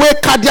drive away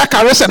cardiac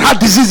arrest and heart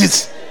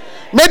diseases.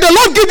 May the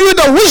Lord give you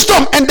the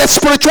wisdom and the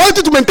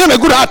spirituality to maintain a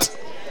good heart.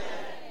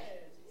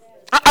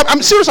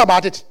 I'm serious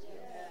about it.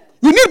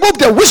 You need both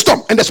the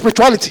wisdom and the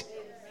spirituality.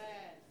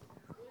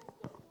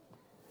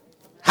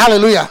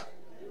 Hallelujah.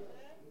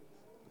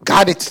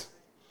 Got it.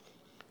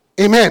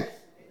 Amen.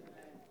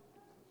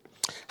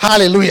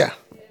 Hallelujah.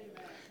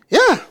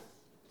 Yeah.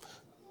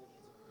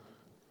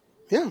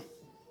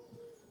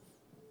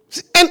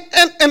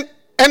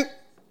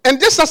 And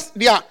just as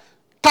there are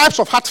types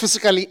of heart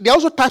physically, there are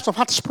also types of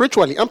heart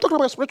spiritually. I'm talking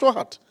about spiritual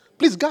heart.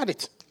 Please guard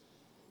it.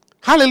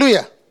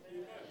 Hallelujah.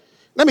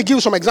 Let me give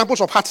you some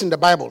examples of hearts in the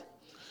Bible.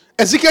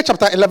 Ezekiel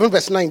chapter 11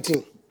 verse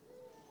 19.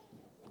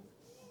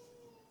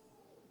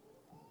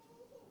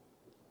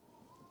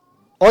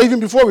 Or even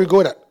before we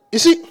go there. You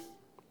see.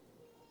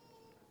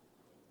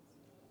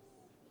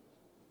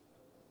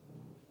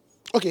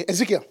 Okay,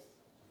 Ezekiel.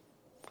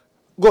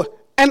 Go.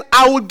 And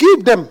I will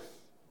give them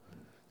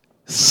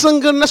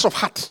singleness of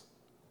heart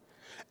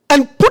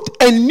and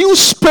put a new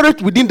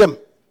spirit within them.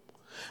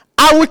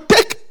 I will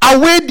take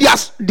away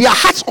their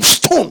hearts of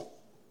stone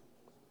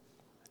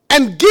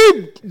and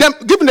give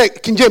the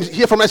King James,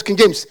 here from us King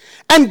James,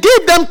 and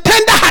give them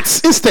tender hearts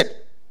instead.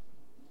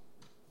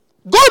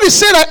 God is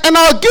saying that, and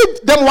I'll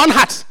give them one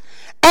heart,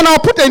 and I'll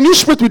put a new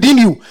spirit within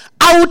you.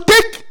 I will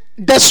take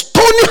the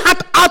stony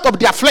heart out of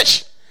their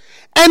flesh,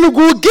 and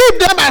will give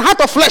them a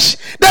heart of flesh.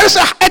 There is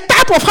a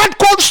type of heart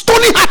called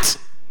stony heart.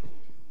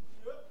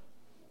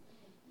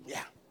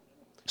 Yeah.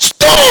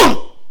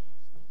 Stone.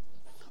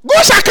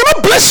 God said, I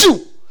cannot bless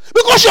you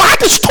because your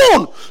heart is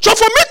stone. So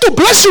for me to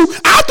bless you,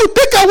 I have to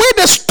take away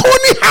the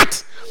stony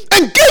heart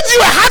and give you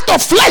a heart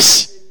of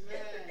flesh.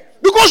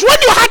 Because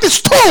when your heart is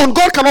stone,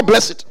 God cannot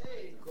bless it.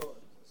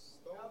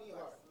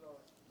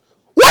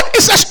 What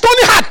is a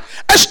stony heart?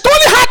 A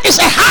stony heart is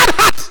a hard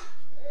heart.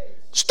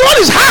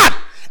 Stone is hard.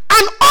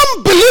 An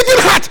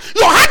unbelieving heart.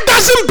 Your heart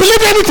doesn't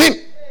believe anything.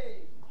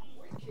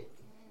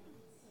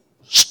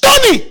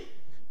 Stony.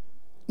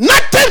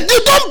 Nothing. You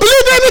don't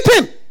believe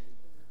anything.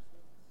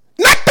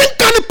 Nothing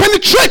can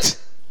penetrate.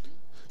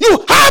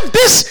 You have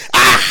this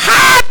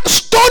hard,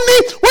 stony.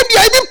 When you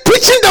are even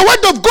preaching the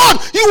word of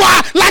God, you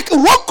are like a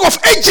rock of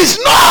ages.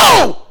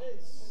 No.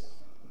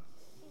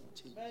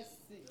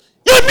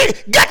 You need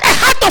get a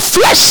heart of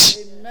flesh.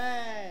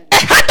 Amen. A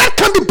heart that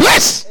can be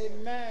blessed.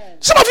 Amen.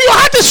 Some of your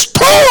heart is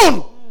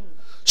stone.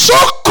 So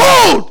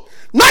cold.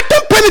 Nothing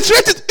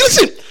penetrated.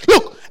 Listen,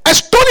 look, a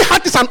stony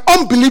heart is an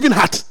unbelieving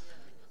heart.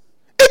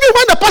 Even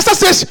when the pastor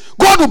says,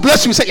 God will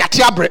bless you, you say,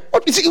 Yatiabre.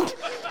 What is it?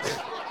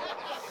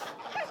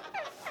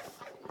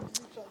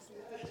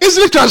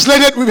 Easily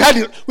translated, we've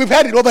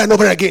heard it over and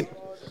over again.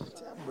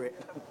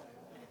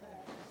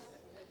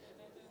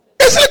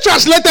 Easily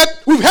translated,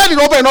 we've heard it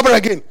over and over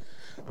again.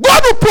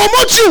 God will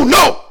promote you.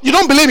 No, you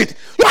don't believe it.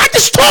 Your heart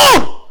is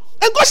strong.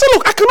 And God said,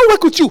 look, I cannot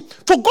work with you.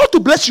 For God to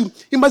bless you,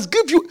 He must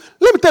give you.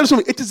 Let me tell you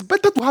something. It is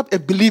better to have a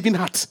believing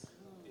heart.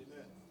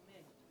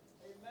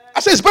 I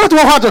say it's better to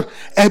have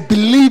a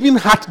believing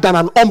heart than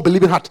an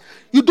unbelieving heart.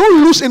 You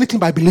don't lose anything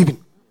by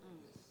believing.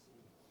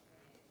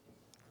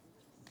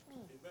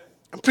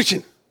 I'm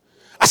preaching.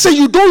 I say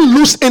you don't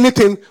lose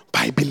anything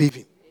by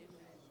believing.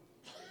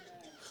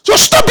 So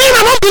stop being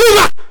an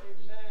unbeliever.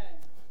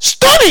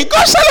 Stony.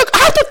 God said, look, I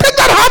have to take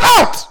that heart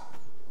out.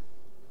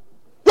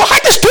 Your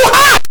heart is too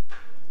hard.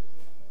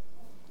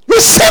 You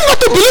seem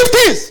not to believe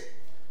things.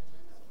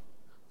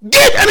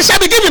 Give and it shall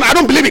be given. I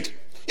don't believe it.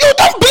 You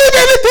don't believe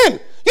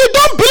anything. You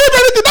don't believe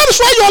anything. That is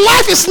why your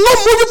life is not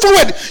moving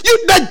forward.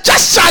 The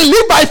just shall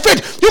live by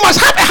faith. You must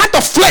have a heart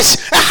of flesh,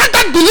 a heart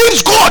that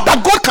believes God,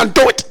 that God can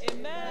do it.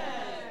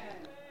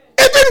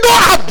 Even though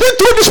I have been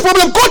through this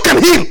problem, God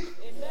can heal.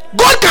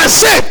 God can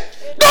save.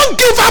 Don't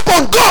give up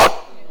on God.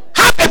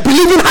 Have a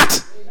believing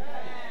heart.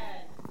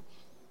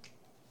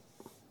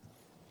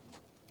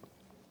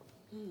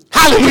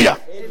 Hallelujah.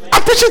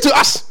 I'm preaching to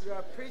us.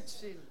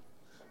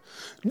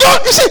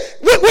 Don't, you see,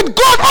 with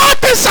God, all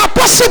things are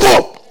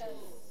possible.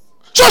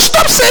 So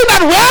stop saying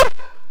that,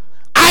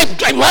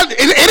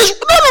 it is.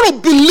 No,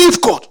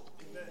 believe God.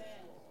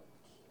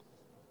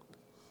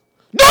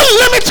 Don't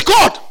limit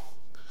God.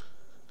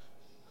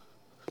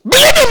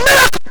 Believe in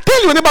miracles.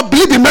 Tell your neighbor,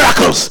 believe in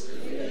miracles.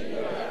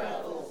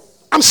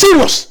 I'm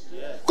serious.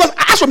 Because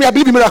as for me, I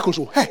believe in miracles.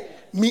 Oh, hey,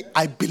 me,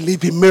 I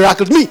believe in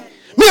miracles. Me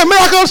and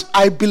miracles,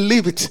 I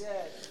believe it.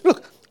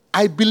 Look,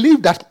 I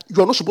believe that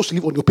you are not supposed to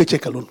live on your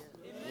paycheck alone.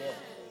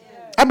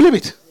 I believe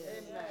it.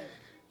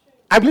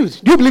 I believe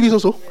it. Do you believe it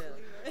also?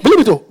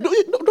 Believe it all.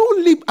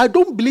 Don't live. I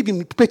don't believe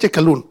in paycheck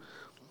alone.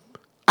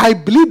 I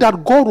believe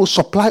that God will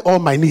supply all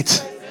my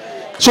needs.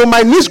 So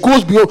my needs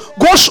goes beyond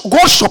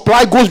God's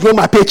supply goes beyond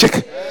my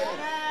paycheck.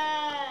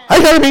 Are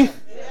you hearing me?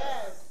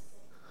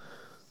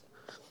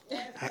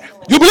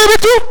 You believe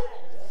it too?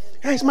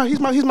 Yeah, he's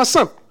my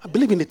son. I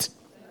believe in it.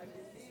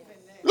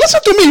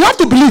 Listen to me. You have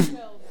to believe.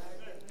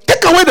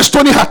 Take away the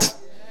stony heart.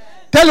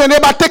 Tell your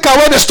neighbor, take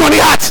away the stony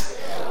heart.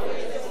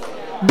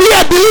 Be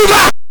a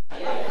believer.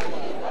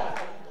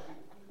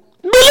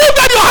 Believe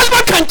that your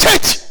husband can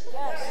change.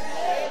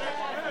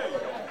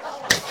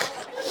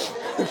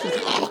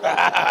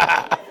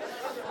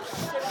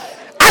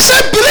 I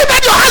said, believe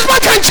that your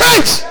husband can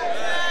change.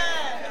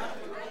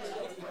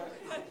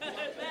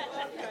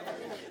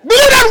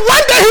 Believe that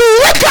one day he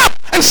will wake up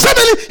and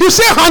suddenly he'll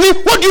say, honey,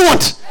 what do you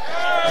want?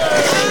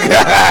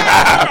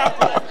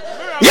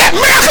 Yeah,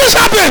 miracles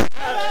happen.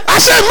 I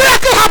said,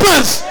 miracle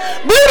happens.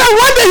 Believe that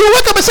one day he'll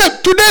wake up and say,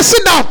 today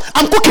sit down,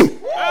 I'm cooking.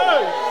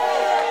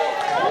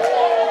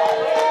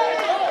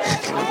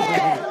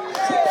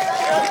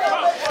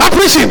 I'm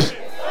preaching.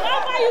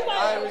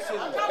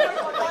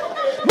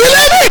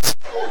 Believe it.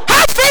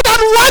 Have faith that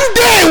one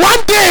day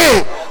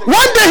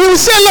he will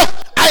say, look,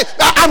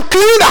 I'm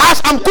cleaning the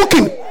house, I'm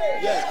cooking.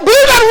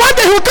 Believe that one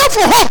day he will come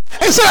from home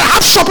and say, I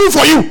have shopping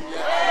for you.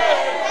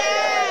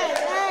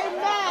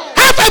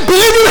 Have a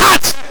believing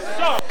heart.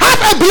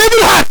 Have a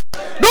believing heart.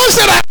 Don't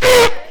say that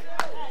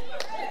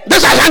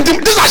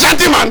this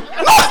Ashanti man.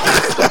 No.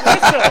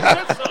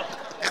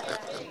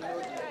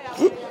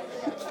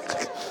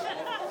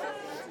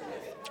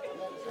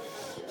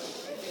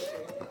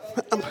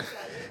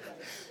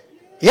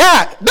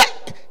 Yeah,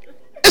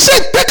 it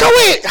said take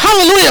away.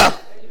 Hallelujah.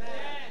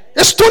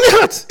 A stony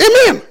heart.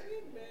 Amen.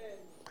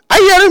 Are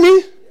you hearing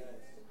me?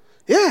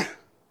 Yeah.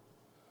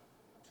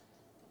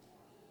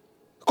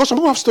 Because some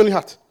people have stony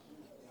heart.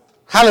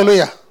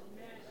 Hallelujah.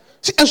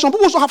 See, and some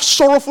people also have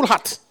sorrowful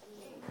heart.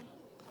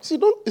 See,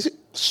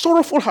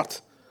 sorrowful heart.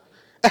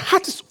 A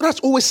heart that's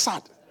always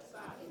sad.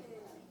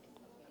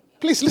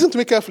 Please listen to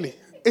me carefully.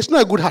 It's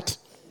not a good heart.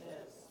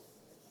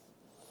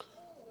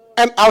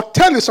 And I'll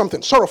tell you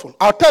something. Sorrowful.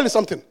 I'll tell you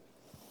something.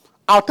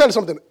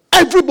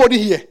 Everybody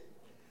here,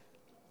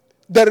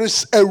 there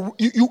is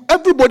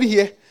everybody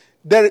here,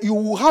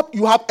 you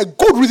have a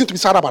good reason to be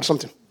sad about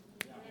something.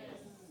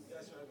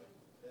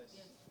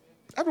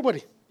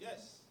 Everybody.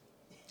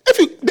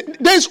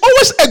 There is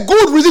always a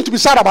good reason to be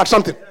sad about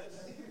something.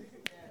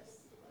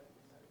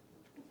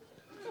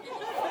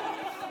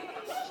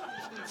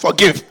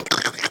 Forgive.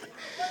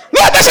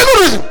 No, there's a good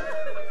reason.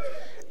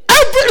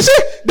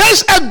 There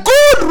is a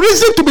good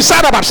reason to be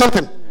sad about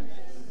something.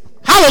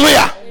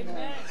 Hallelujah.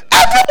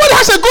 Everybody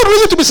has a good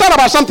reason to be sad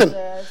about something.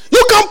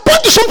 You can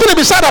point to something and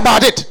be sad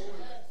about it.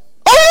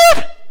 Oh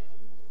yeah.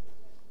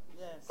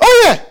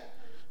 Oh yeah.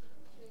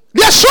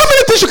 There are so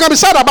many things you can be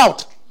sad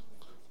about.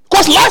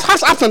 Because life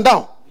has ups and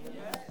downs.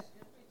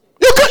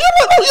 You can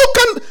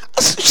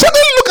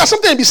suddenly look at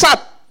something and be sad.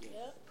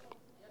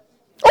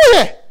 Oh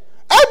yeah.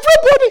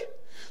 Everybody.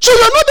 So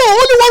you're not the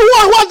only one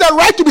who has the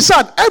right to be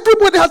sad.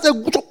 Everybody has a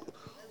good.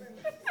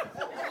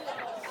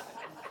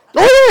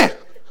 Oh yeah.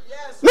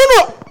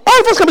 No. All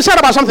of us can be sad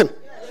about something.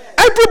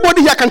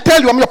 Everybody here can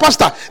tell you, I'm your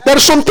pastor, there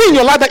is something in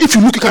your life that if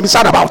you look, you can be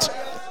sad about.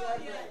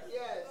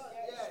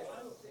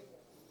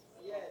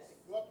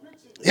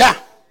 Yeah.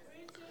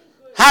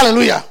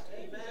 Hallelujah.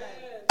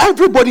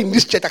 Everybody in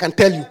this church, I can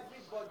tell you,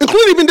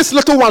 including even these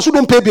little ones who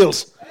don't pay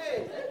bills.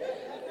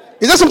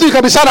 Is that something you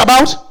can be sad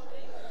about?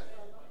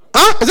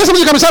 Huh? Is that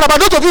something you can be sad about?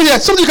 Those of you here,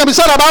 something you can be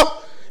sad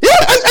about? Yeah,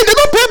 and they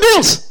don't pay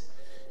bills.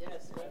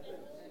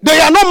 They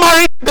are not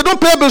married. They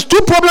don't pay bills.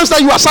 2 problems that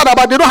you are sad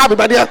about, they don't have it,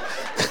 but they are.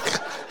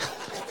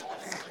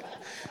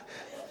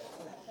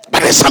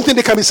 But there's something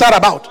they can be sad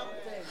about.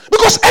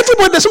 Because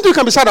everybody, there's something you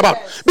can be sad about.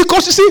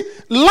 Because you see,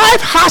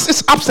 life has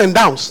its ups and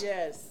downs.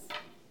 Yes.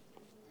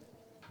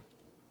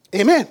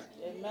 Amen.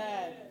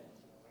 Amen.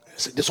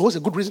 There's always a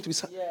good reason to be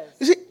sad. Yes.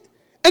 You see,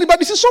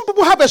 anybody, see, some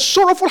people have a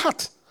sorrowful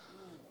heart.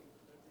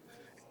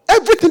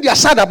 Everything they are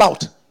sad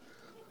about.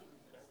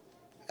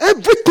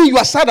 Everything you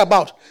are sad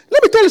about.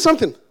 Let me tell you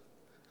something.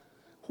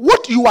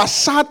 What you are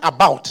sad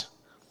about,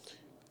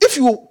 if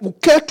you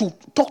care to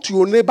talk to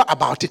your neighbor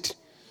about it,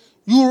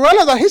 you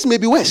realize that his may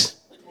be worse.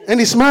 And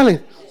he's smiling.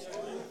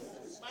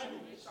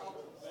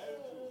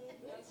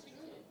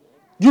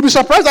 You'll be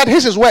surprised that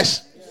his is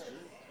worse.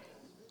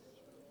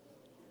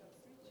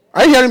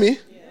 Are you hearing me?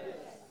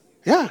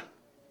 Yeah.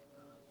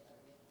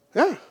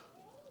 Yeah.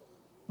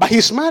 But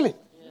he's smiling.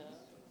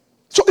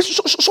 So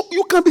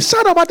you can be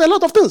sad about a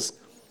lot of things.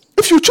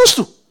 If you choose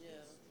to.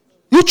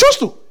 You choose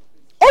to.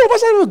 All of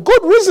us have a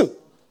good reason.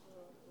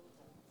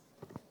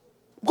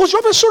 Because you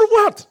have a sorrowful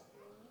heart.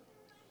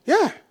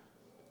 Yeah.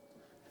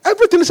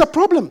 Everything is a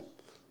problem.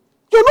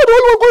 You're not the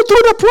only one going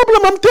through the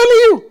problem, I'm telling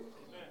you.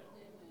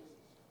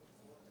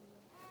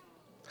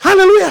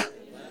 Hallelujah.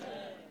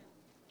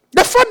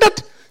 The fact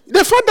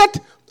that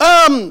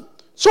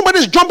somebody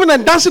is jumping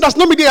and dancing does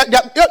not mean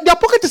their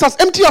pocket is as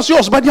empty as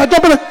yours, but they are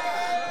jumping.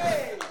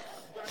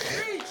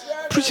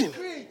 Preaching.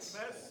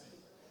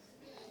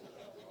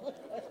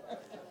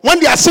 When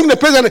they are singing the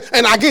praise and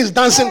again is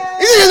dancing, it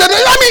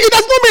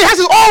does not mean he has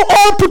it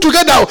all put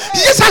together. He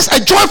just has a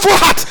joyful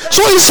heart.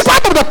 So in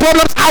spite of the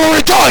problems, I will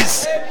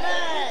rejoice.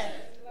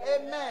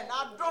 Amen.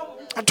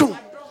 I don't.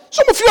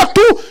 Some of you are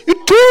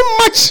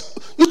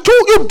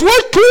you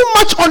dwell too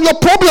much on your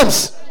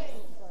problems.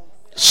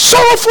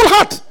 Sorrowful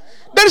heart.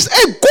 There is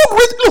a good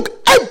reason.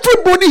 Look,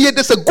 everybody here,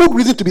 there's a good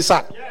reason to be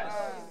sad.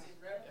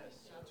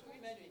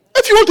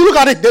 If you want to look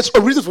at it, there's a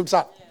reason to be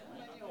sad.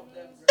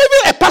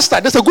 Even a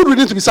pastor, there's a good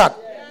reason to be sad.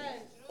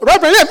 Right?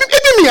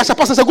 Even me as a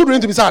pastor, there's a good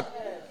reason to be sad.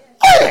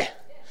 Oh, yeah.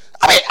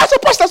 I mean, as a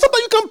pastor,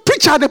 sometimes you can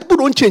preach how the people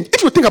don't change.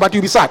 If you think about it,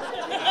 you'll be sad.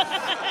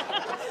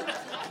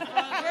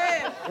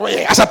 Oh,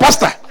 yeah. As a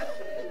pastor,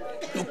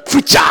 you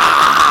preacher,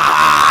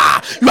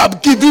 you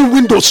have given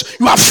windows,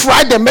 you have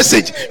fried the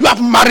message, you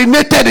have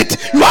marinated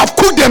it, you have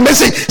cooked the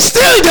message.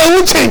 Still, they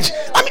won't change.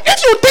 I mean,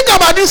 if you think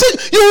about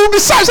it, you will be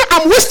sad. Say,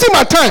 I'm wasting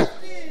my time.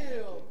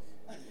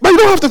 But you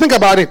don't have to think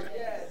about it.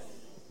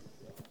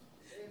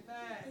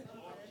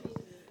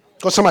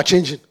 Because some are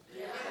changing.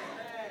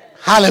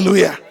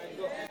 Hallelujah.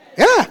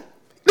 Yeah.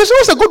 There's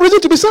always a good reason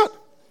to be sad.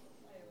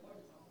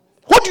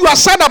 What you are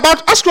sad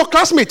about, ask your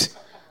classmate.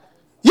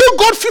 You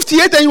got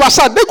 58 and you are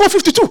sad. They got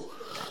 52.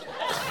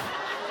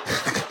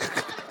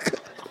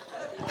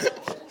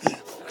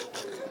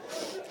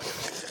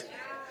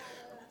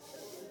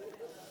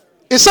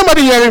 Is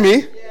somebody hearing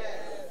me?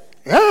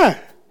 Yeah.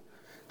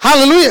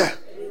 Hallelujah.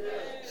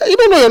 You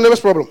don't know your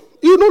neighbor's problem.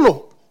 You don't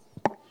know.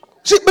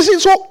 See,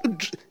 so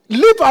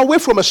live away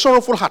from a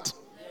sorrowful heart.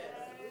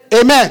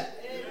 Amen.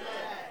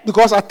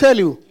 Because I tell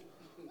you,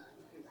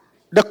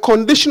 the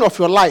condition of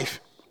your life,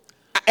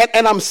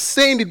 and I'm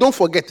saying it, don't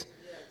forget.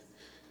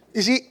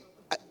 You see,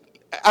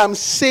 I'm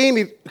saying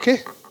it, okay?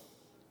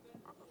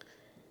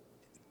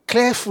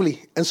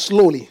 Carefully and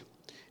slowly.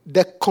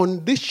 The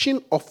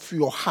condition of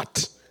your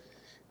heart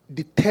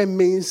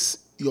determines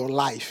your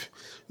life,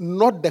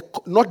 not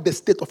the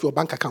state of your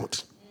bank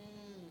account.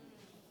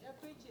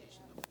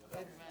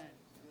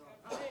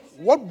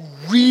 What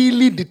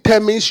really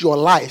determines your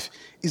life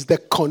is the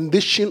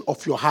condition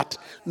of your heart,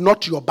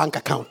 not your bank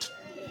account.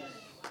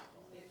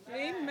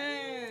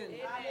 Amen.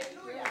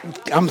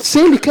 I'm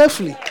saying it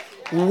carefully.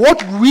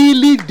 What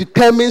really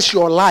determines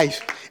your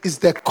life is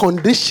the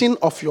condition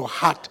of your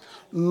heart,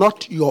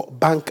 not your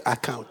bank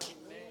account.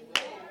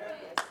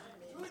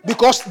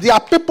 Because there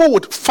are people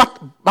with fat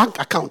bank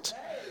account,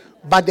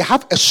 but they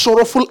have a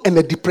sorrowful and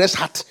a depressed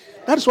heart.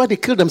 That is why they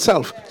kill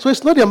themselves. So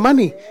it's not your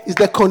money, it's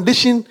the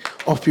condition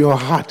of your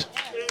heart.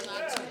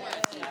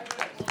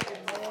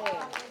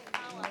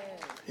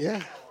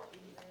 Yeah.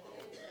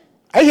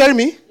 Are you hearing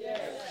me?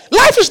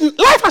 Yes.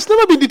 Life has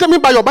never been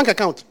determined by your bank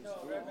account.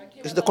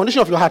 It's the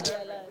condition of your heart.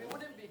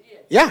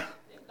 Yeah.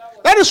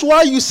 That is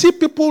why you see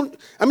people,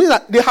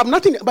 they have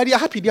nothing, but they are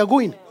happy, they are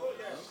going.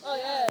 Oh,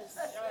 yes.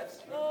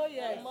 Oh,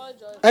 yes.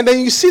 And then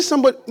you see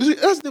somebody,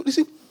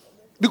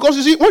 because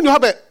you see, when you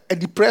have a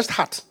depressed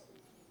heart,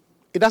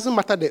 it doesn't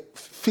matter the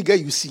figure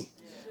you see.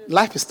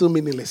 Life is still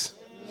meaningless.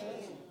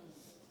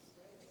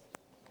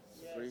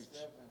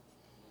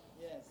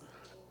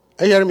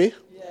 Are you hearing me?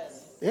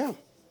 Yes. Yeah.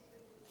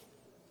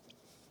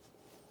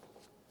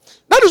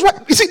 That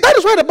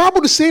is why the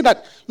Bible is saying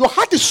that your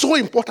heart is so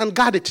important.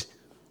 Guard it.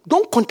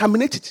 Don't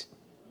contaminate it.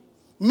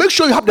 Make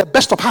sure you have the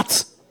best of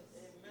hearts.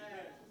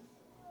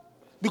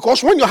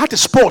 Because when your heart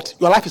is spoiled,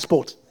 your life is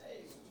spoiled.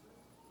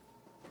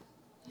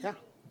 Yeah.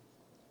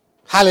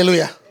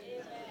 Hallelujah.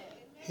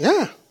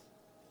 Yeah.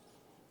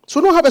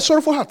 So don't have a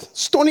sorrowful heart,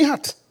 stony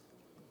heart.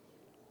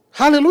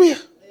 Hallelujah.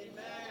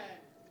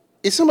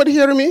 Is somebody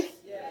hearing me?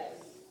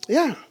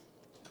 Yeah.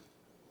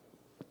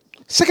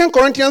 2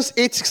 Corinthians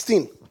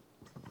 8:16.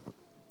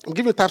 I'm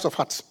giving you types of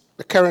hearts.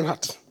 The caring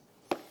heart.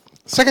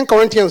 2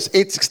 Corinthians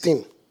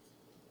 8:16.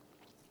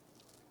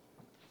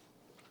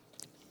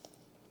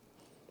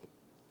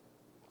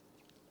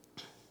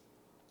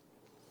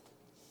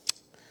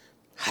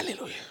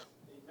 Hallelujah.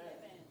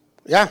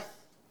 Yeah.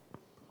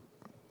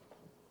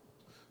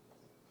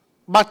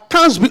 But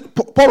thanks be,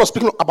 Paul was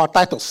speaking about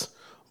Titus.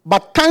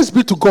 But thanks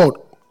be to God,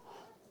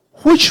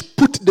 which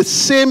put the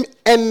same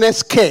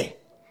earnest care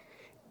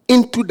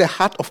into the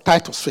heart of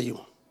Titus for you.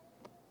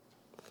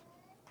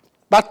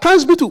 But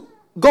thanks be to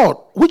God,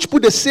 which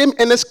put the same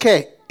earnest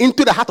care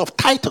into the heart of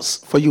Titus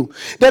for you.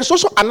 There is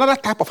also another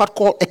type of heart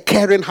called a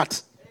caring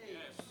heart.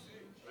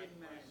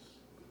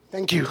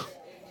 Thank you.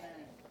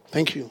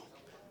 Thank you.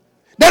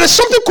 There is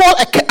something called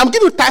I'm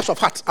giving you types of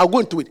hearts. I'll go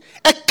into it.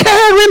 A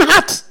caring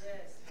heart.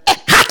 A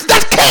heart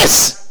that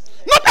cares.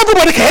 Not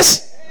everybody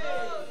cares.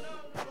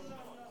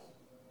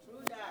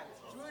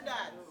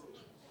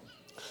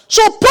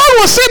 So Paul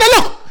was saying,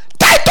 look,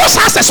 Titus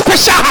has a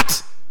special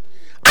heart.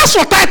 As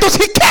for Titus,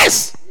 he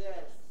cares.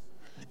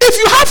 If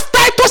you have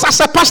Titus as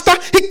a pastor,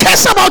 he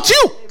cares about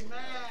you.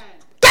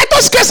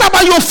 Titus cares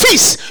about your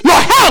feast, your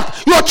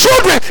health, your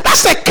children.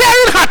 That's a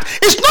caring heart.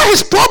 It's not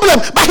his problem,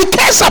 but he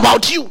cares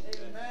about you.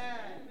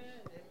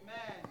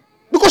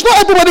 Because not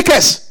everybody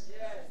cares.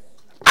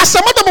 As a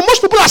matter of fact,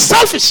 most people are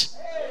selfish.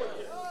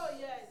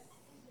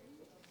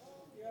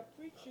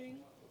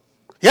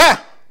 Yeah.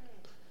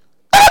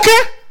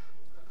 Okay.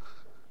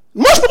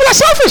 Most people are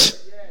selfish.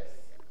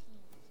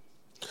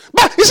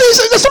 But you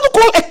see, there's something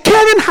called a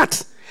caring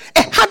heart.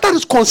 A heart that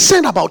is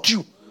concerned about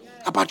you.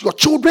 About your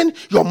children,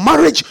 your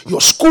marriage, your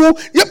school.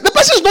 The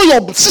person is not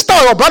your sister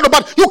or your brother,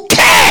 but you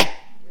care.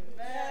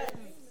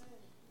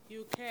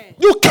 You care.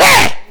 You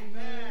care.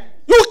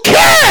 You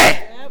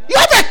care. You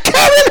have a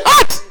caring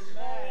heart.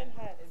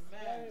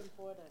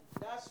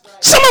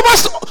 Some of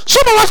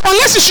us,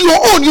 unless it's your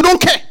own, you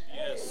don't care.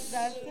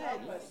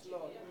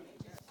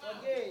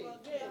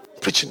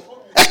 Preaching.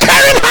 A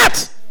caring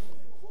heart.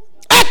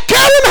 A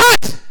caring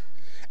heart.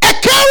 A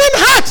caring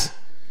heart.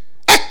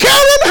 A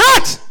caring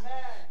heart.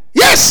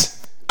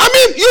 Yes. I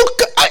mean,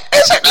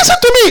 listen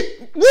to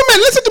me. Women,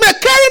 listen to me. A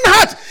caring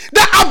heart.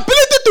 The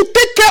ability to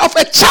take care of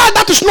a child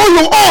that is not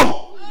your own.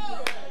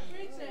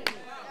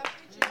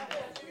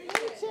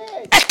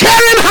 A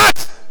caring heart.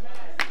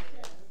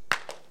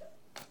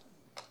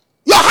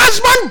 Your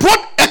husband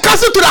brought a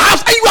cousin to the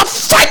house and you are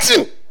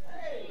fighting.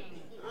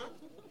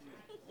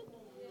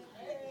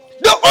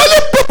 The only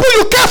people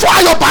you care for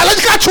are your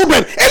biological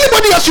children.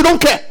 Anybody else you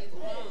don't care.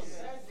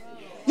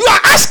 You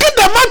are asking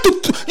the man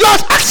you are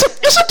asking,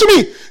 listen to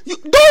me.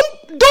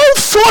 Don't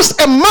force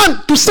a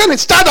man to send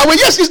his child away.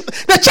 Yes,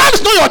 the child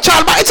is not your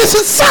child, but it is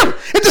his son.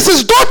 It is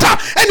his daughter.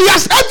 And he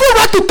has every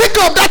right to take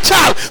care of that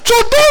child. So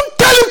don't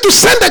tell him to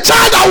send the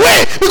child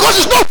away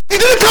because it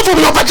didn't come from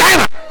your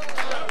vagina.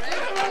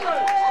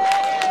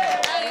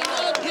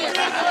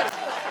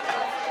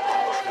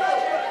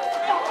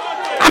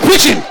 I'm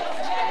preaching.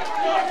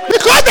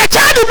 Because the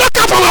child did not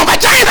come from your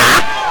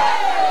vagina.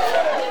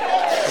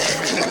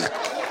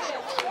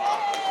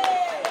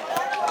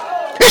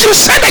 You should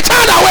send the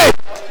child away.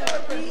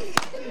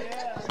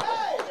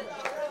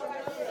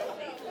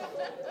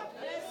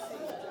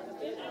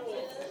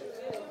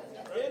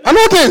 I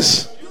know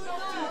this.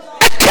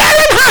 A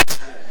caring heart.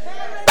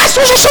 That's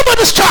also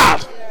somebody's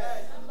child.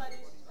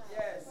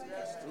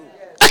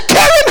 A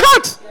caring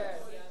heart.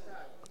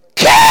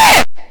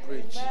 Care.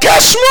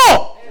 Care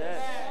small.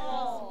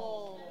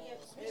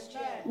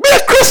 Be a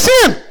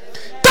Christian.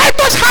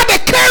 Titus had a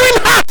caring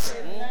heart.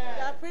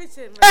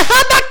 A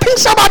heart that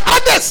thinks about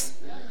others.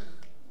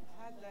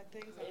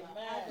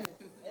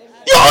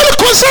 You're only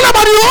concerned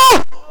about your own.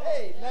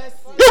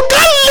 You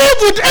can't live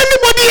with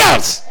anybody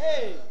else.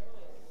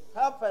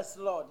 Help us,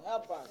 Lord.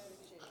 Help us.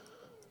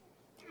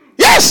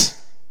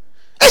 Yes.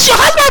 It's your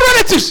husband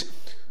relatives.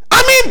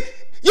 I mean,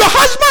 your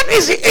husband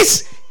is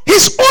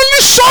his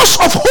only source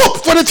of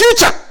hope for the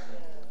future.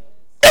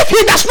 If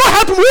he does not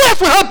help him, who else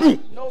will help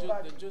him?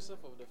 Nobody.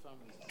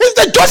 He's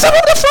the Joseph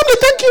of the family.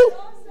 Thank you.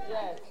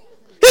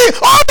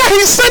 All that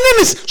he's sending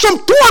is some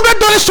 $200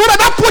 so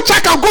that poor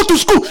child can go to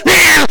school.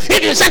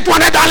 If you send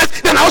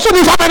 $200, then I also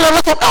need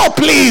 $500 from. Oh,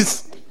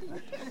 please.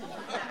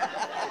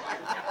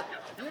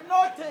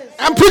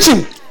 I'm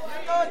preaching.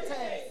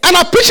 And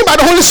I'm preaching by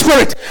the Holy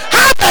Spirit.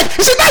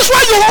 You see, that's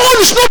why your own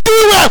is not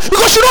doing well.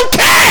 Because you don't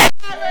care.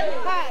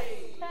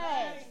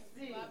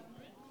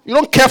 You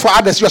don't care for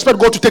others. You expect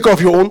God to take care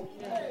of your own.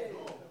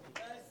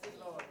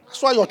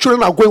 That's why your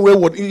children are going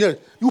wayward.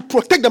 You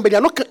protect them, but they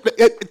are not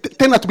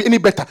turning out to be any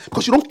better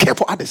because you don't care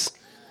for others.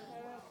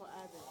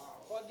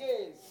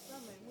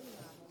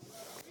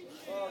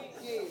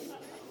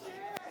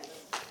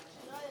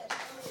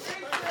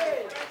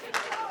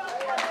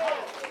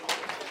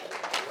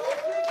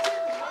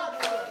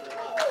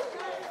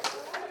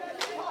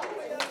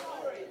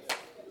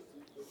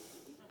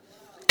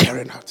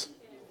 Caring heart.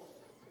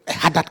 I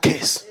had that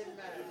case.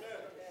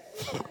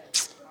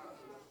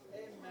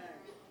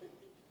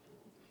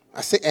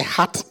 I say a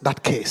heart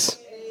that cares.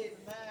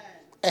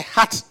 A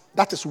heart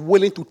that is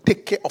willing to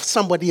take care of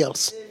somebody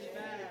else.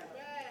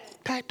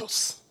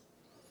 Titus,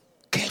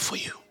 care for for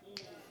you.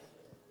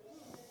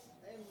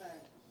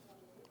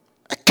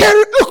 A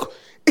caring, look,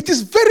 it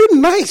is very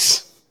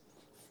nice.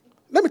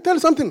 Let me tell you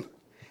something.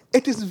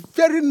 It is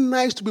very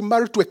nice to be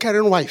married to a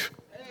caring wife.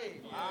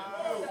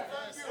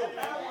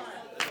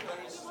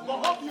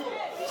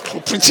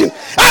 I'm preaching,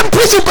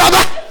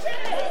 brother.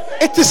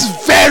 It is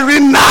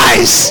very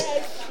nice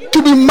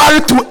to be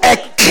married to a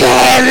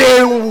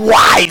caring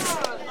wife.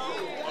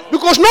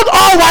 Because not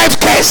all wives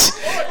cares.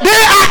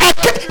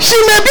 She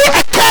may be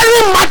a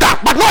caring mother,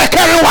 but not a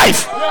caring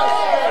wife.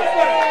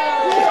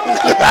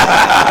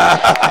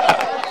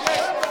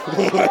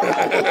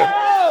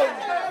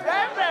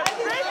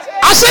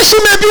 I said she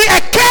may be a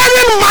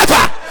caring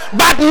mother,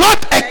 but not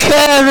a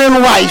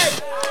caring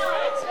wife.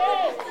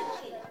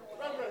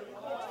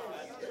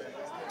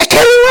 A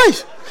caring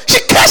wife. She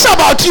cares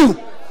about you.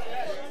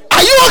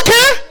 Are you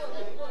okay?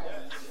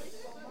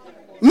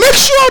 Make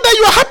sure that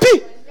you are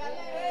happy.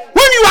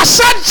 When you are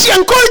sad, she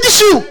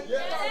encourages you.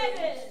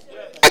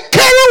 A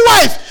caring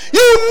wife. You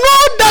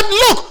know that,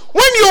 look,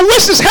 when your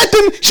waist is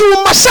hurting, she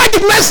will massage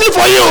it nicely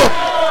for you.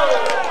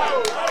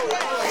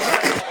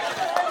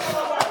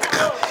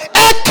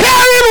 A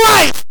caring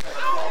wife.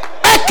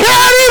 A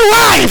caring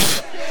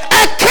wife.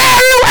 A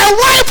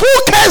wife who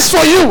cares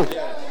for you.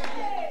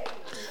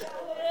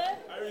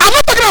 I'm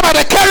not talking about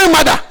a caring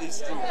mother.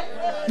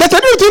 There's a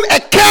difference between a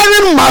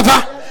caring mother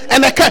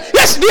and a caring.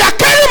 Yes, they are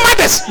caring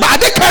mothers, but are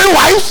they caring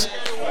wives?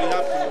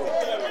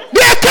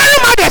 They are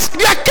caring mothers.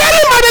 They are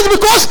caring mothers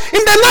because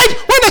in the night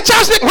when the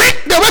child sleeps,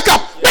 they wake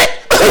up, they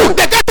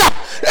get up.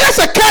 That's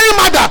a caring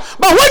mother.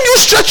 But when you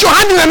stretch your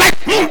hand in the night,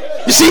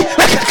 you see,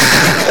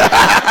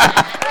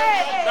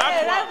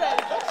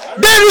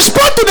 they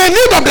respond to the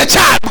need of the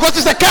child because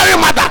it's a caring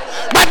mother,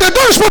 but they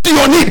don't respond to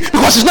your need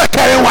because it's not a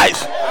caring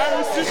wife.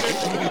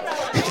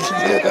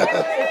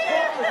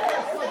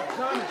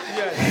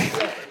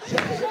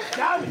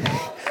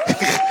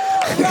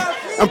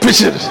 I'm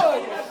preaching it.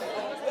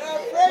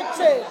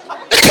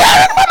 A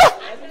caring mother.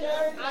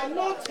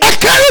 A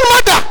caring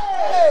mother.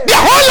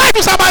 Their whole life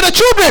is about the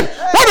children.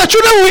 What the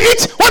children will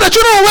eat, what the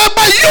children will wear,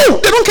 but you,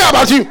 they don't care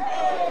about you.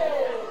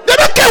 They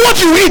don't care what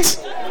you eat.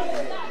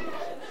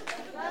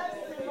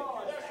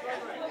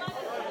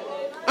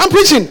 I'm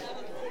preaching.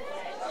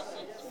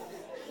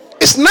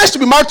 It's nice to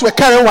be married to a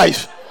caring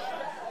wife.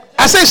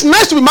 I say it's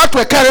nice to be married to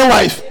a caring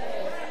wife.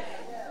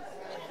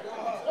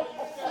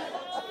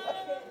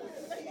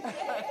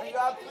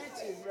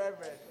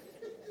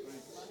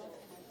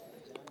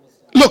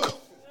 Look,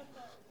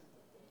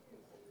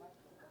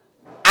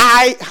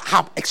 I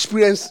have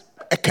experienced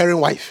a caring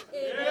wife.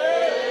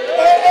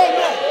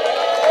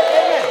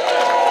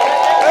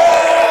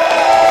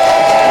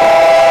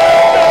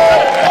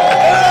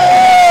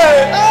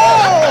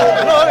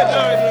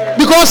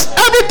 Because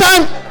every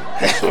time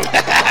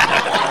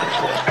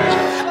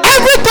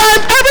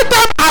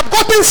I've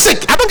gotten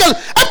sick, every time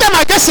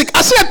I get sick,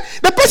 I said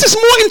the person is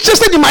more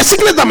interested in my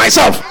sickness than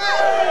myself.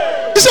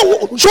 He said,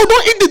 so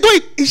don't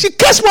eat. She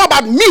cares more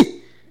about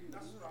me,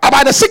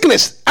 about the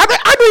sickness. I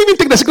don't even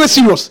take the sickness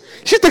serious.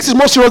 She takes it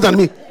more serious than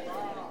me.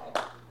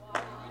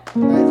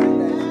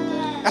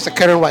 That's a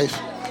caring wife.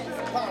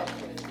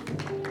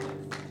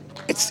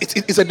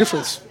 It's a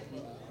difference.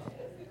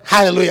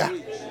 Hallelujah.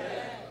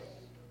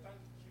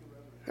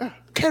 Yeah,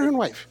 caring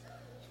wife.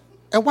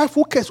 A wife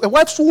who cares. A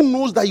wife who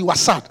knows that you are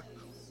sad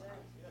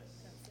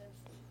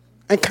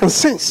and can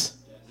sense.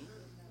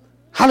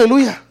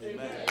 Hallelujah.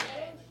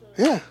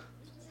 Yeah.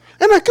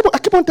 And I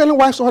keep on telling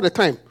wives all the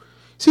time.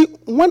 See,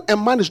 when a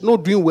man is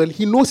not doing well,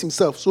 he knows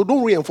himself. So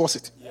don't reinforce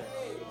it.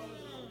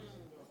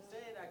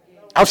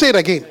 I'll say it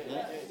again.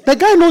 The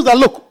guy knows that,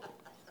 look,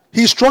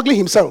 he's struggling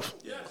himself.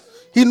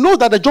 He knows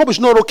that the job is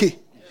not okay.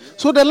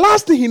 So the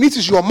last thing he needs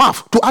is your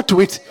mouth to add to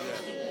it.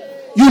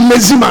 You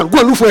lazy man, go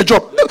and look for a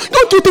job.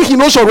 Don't you think he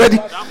knows already?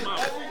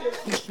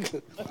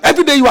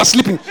 Every day you are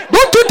sleeping.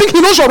 Don't you think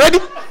he knows already?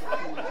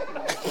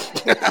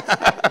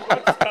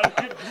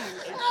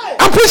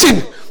 I'm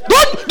preaching. Do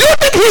you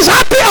think he's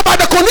happy about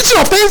the condition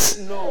of things?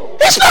 No.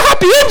 He's not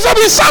happy.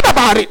 He's sad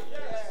about it.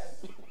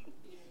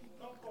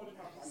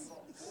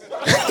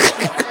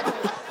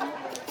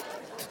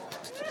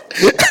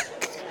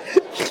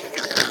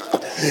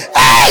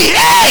 Hey!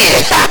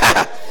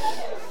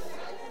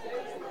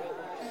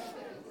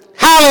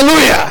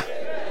 Hallelujah.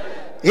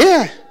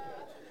 Yeah.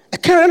 A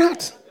caring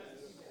heart.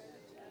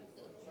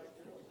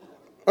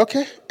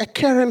 Okay? A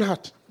caring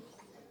heart.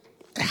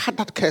 A heart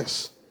that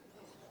cares.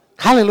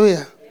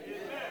 Hallelujah.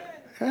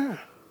 Yeah.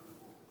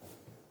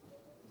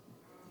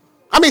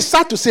 I mean, it's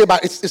sad to say,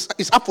 but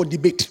it's up for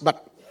debate.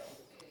 But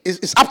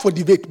it's up for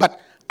debate. But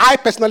I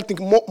personally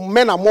think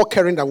men are more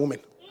caring than women.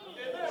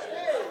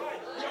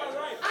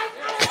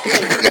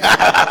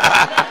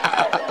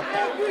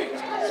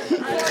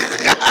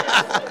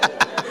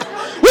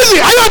 Listen,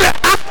 are you there?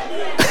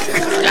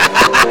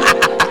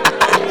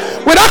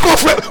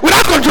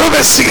 Without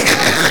controversy.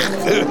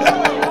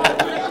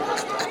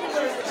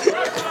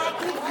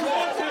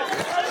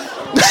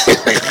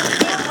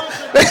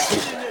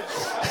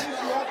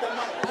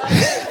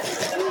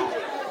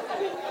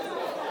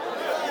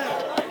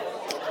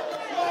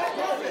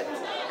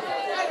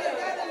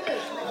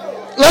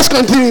 Let's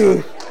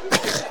continue.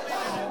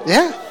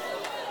 Yeah.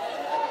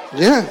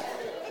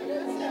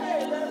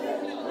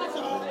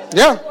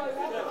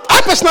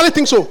 I personally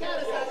think so.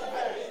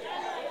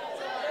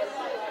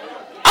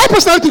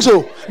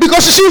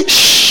 Because you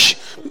see,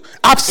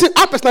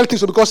 I personally think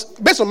so because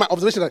based on my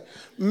observation, that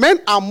men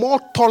are more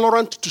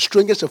tolerant to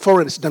strangers and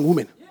foreigners than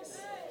women.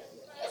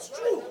 That's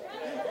true.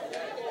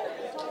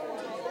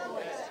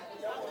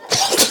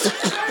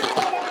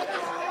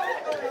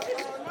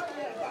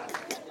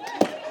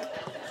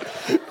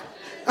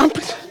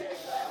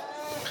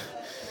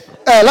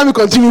 Let me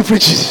continue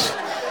preaching.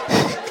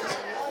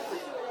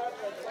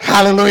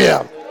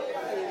 Hallelujah.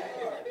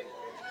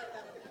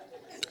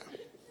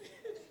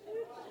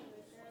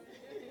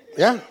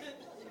 Yeah.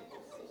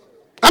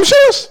 I'm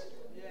serious.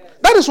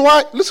 That is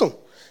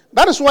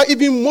why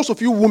even most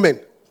of you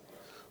women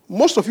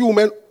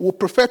will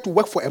prefer to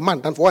work for a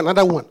man than for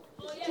another one.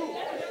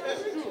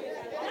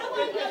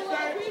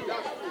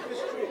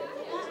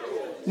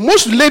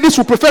 Most ladies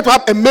will prefer to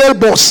have a male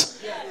boss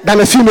than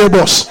a female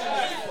boss.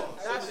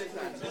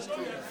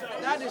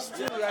 That is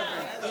true,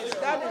 Reverend.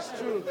 That is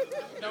true.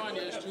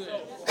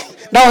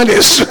 That one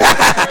is true.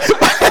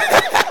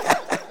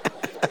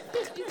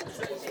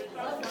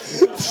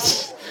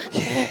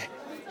 Yeah.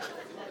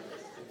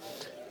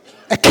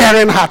 A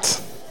caring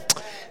heart.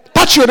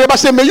 Touch your neighbor,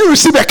 say, may you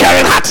receive a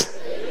caring heart.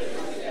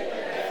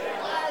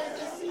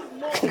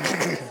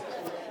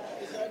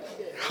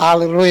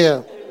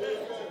 Hallelujah.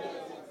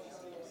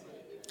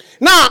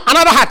 Now,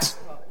 another heart.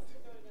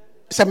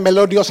 It's a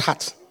melodious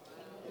heart.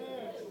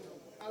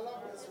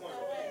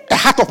 A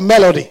heart of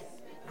melody.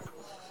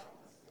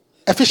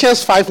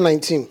 Ephesians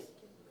 5:19.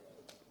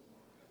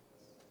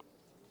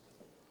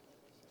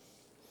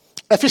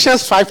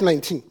 Ephesians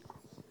 5:19.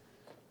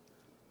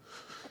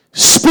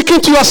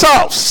 Speaking to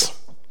yourselves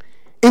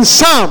in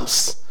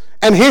psalms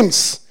and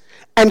hymns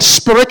and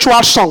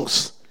spiritual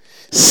songs,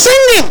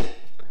 singing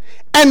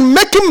and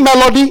making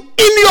melody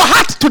in your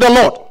heart to the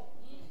Lord.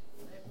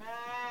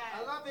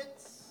 I love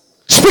it.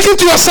 Speaking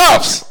to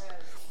yourselves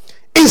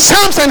in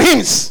psalms and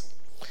hymns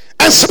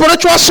and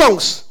spiritual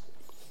songs.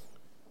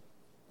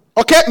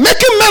 Okay,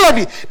 making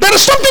melody. There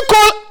is something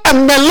called a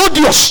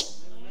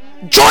melodious,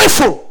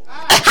 joyful,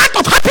 a heart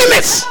of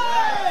happiness.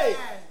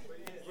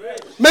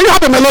 May you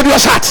have a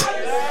melodious heart.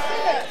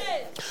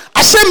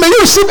 I said, may you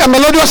receive a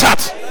melodious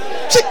heart.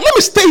 See, let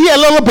me stay here a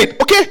little bit,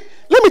 okay?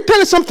 Let me tell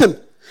you something.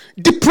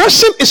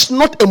 Depression is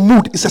not a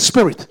mood, it's a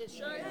spirit.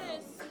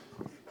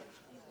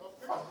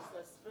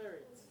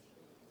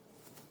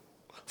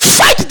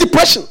 Fight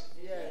depression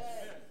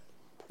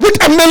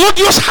with a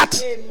melodious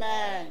heart.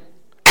 Amen.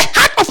 A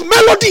heart of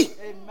melody.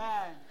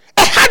 Amen.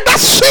 A heart that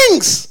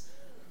sings.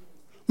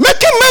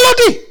 Making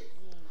melody.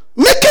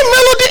 Making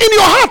melody in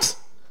your heart.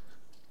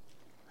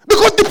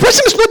 Because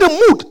depression is not a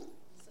mood.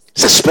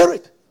 It's a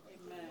spirit.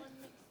 Amen.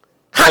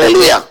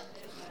 Hallelujah.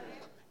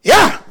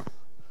 Yeah.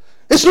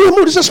 It's not a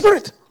mood, it's a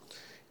spirit.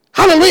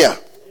 Hallelujah.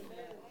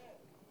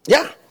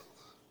 Yeah.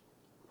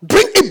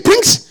 It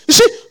brings, you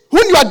see,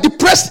 when you are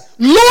depressed,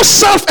 low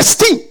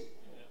self-esteem.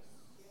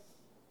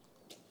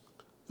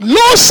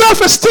 Low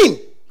self-esteem.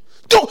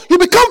 You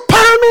become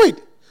paranoid.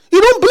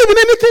 You don't believe in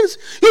anything.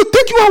 You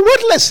think you are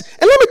worthless.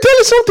 And let me tell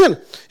you something.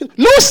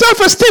 Low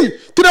self-esteem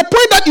to the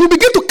point that you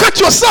begin to cut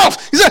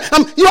yourself. You say,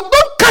 you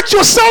don't cut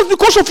yourself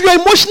because of you're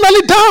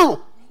emotionally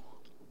down.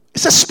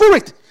 It's a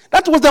spirit.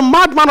 That was the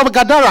madman of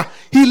Gadara.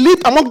 He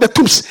lived among the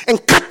tombs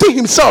and cutting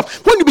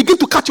himself. When you begin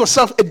to cut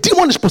yourself, a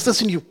demon is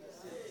possessing you.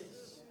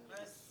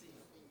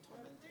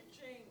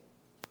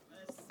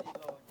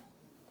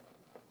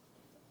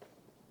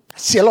 I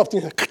see a lot of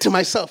things. I'm cutting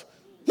myself.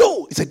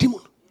 No, it's a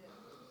demon.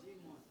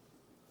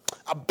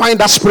 I bind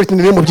that spirit in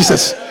the name of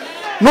Jesus.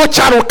 No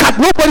child will cut.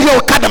 Nobody here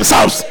will cut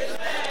themselves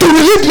to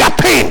relieve their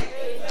pain.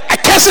 I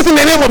curse it in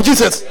the name of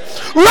Jesus.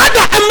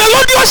 Rather, a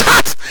melodious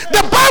heart.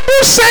 The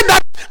Bible said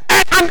that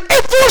an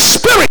evil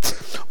spirit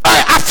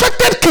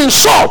affected King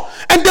Saul,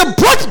 and they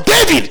brought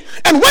David.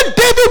 And when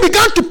David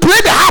began to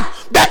play the harp,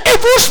 the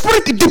evil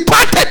spirit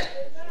departed.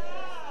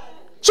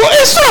 So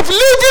instead of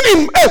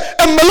living in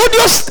a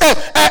melodious,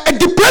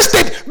 depressed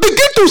state,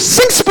 begin to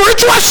sing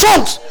spiritual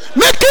songs,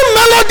 making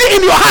melody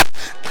in your heart.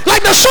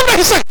 Like the song that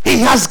he said, he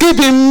has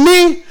given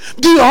me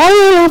the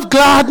oil of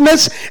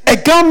gladness, a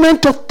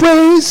garment of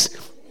praise,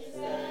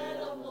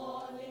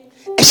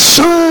 a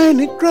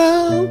shining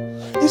crown,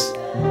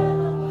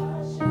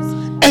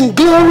 and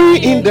glory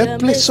in the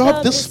place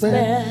of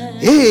despair.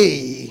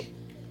 Hey.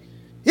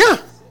 Yeah.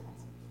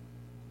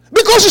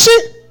 Because you see,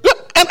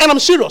 look, and I'm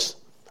serious.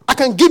 I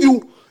can give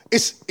you,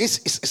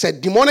 it's a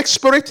demonic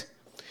spirit.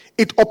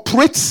 It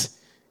operates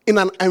in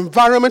an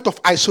environment of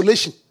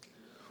isolation.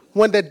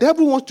 When the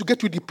devil wants to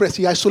get you depressed,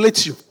 he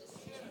isolates you.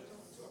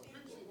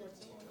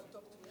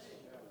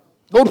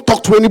 Don't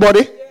talk to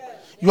anybody.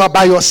 You are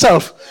by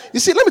yourself. You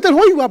see, let me tell you,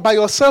 when you are by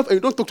yourself and you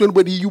don't talk to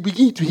anybody, you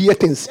begin to hear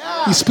things.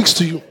 He speaks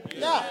to you.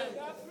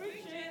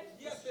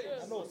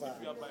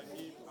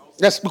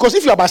 Yes, because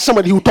if you are by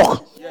somebody, he will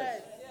talk.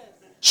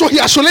 So he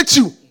isolates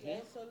you.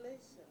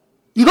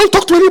 You don't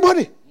talk to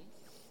anybody.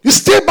 You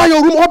stay by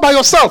your room all by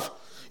yourself.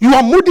 You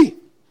are moody.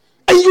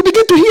 And you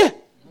begin to hear.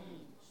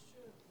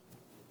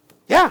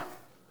 Yeah.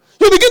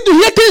 You begin to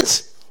hear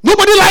things.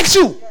 Nobody likes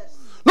you.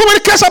 Nobody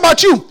cares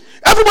about you.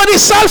 Everybody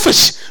is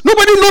selfish.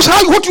 Nobody knows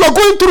what you are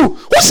going through.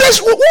 Who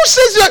says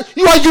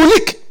you are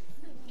unique?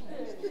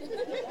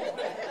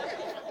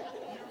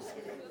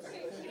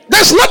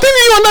 There's nothing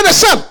new under the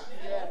sun.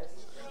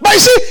 But you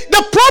see,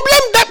 the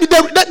problem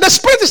that the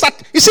spirit is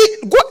that, you see,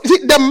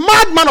 the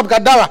madman of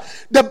Gadara,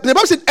 the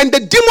Bible said, and the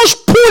demons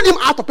pulled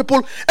him out of people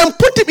and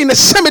put him in a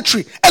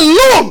cemetery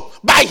alone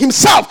by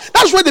himself.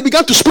 That's where they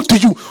began to speak to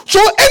you.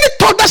 So any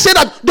thought that said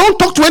that don't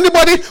talk to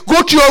anybody,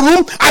 go to your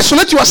room,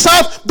 isolate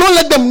yourself, don't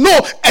let them know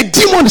a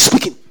demon is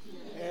speaking.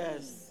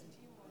 Yes.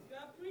 You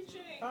are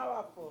preaching.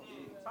 Powerful.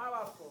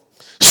 Powerful.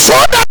 So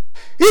that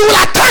he will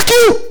attack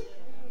you.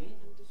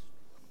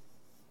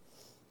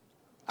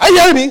 Are you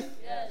hearing me?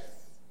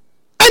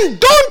 And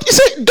don't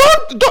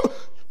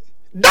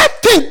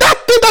that thing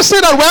that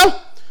said that,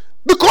 well,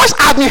 because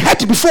I've been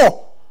hurt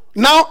before,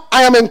 now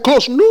I am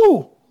enclosed.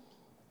 No.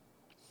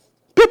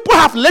 People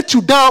have let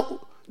you down.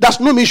 That's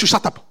no means you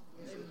shut up.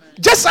 Amen.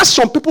 Just as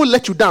some people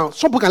let you down,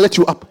 some people can let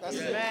you up.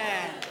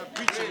 Amen.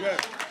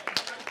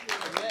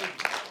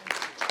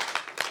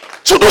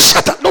 So don't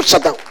shut up. Don't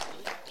shut down.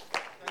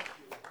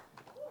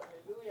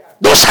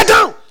 Don't shut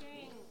down.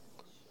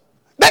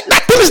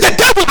 That thing is the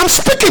devil. I'm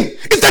speaking.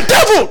 It's the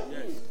devil.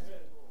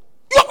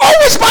 You're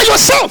always by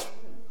yourself.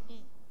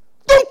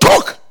 Don't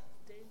talk.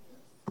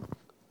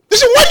 You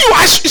see,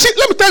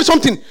 let me tell you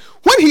something.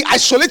 When he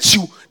isolates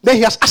you, then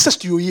he has access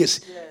to your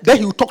ears. Yes. Then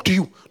he will talk to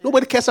you.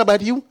 Nobody cares about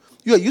you.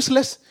 You are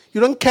useless. You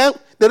don't care.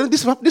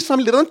 This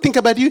family, they don't think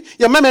about you.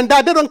 Your mom and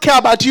dad, they don't care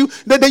about you.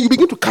 Then you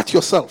begin to cut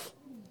yourself.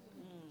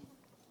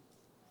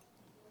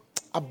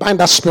 I bind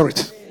that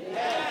spirit.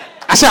 Amen.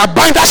 I say, I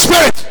bind that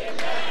spirit. Amen.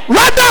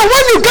 Right now,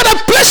 when you get a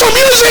place of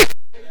music,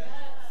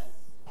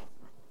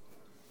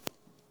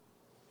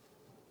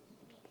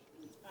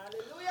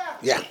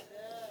 yeah.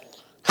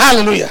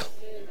 Hallelujah.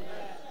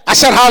 I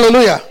said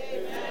hallelujah.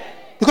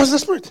 Because of the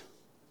spirit.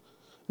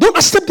 Don't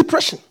accept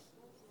depression.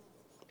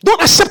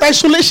 Don't accept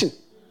isolation.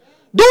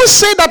 Don't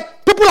say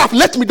that people have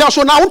let me down,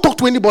 so now I won't talk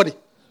to anybody.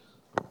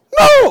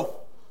 No.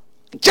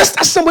 Just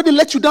as somebody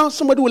let you down,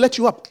 somebody will let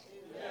you up.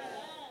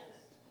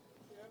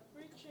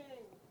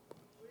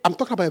 I'm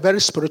talking about a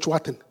very spiritual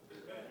thing.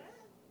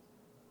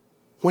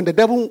 When the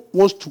devil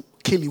wants to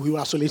kill you, he will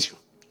isolate you.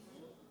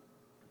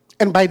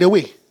 And by the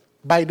way,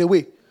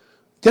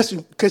 just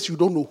in case you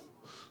don't know,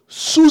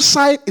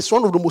 suicide is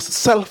one of the most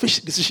selfish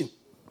decisions.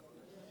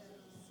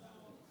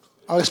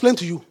 I'll explain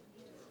to you.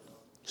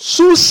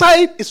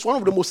 Suicide is one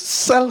of the most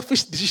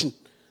selfish decisions.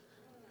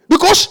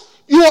 Because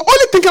you are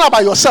only thinking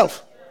about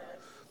yourself.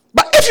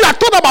 But if you are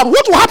thought about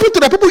what will happen to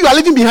the people you are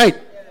leaving behind.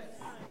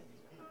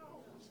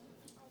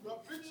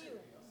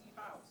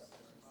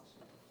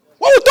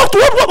 What will talk to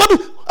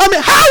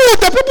how will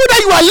the people that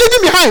you are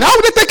leaving behind, how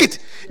will they take it?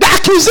 The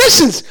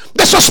accusations,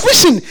 the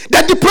suspicion,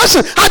 the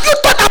depression. Have you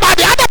thought about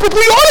the other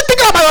people? You're only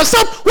thinking about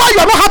yourself. Why you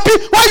are not happy?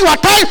 Why you are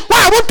tired?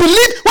 Why I want to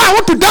leave? Why I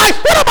want to die?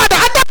 What about the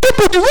other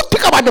people? Do you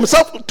think about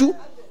themselves too?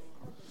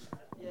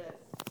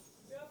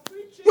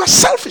 You are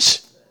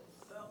selfish.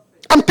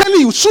 I'm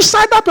telling you,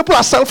 suicidal people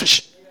are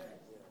selfish.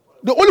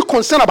 They're only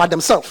concerned about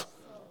themselves.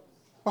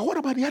 But what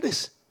about the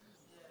others?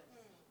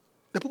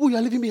 The people you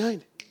are leaving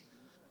behind.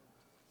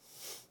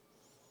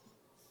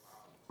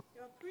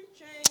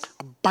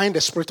 Bind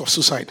the spirit of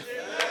suicide.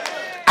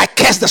 I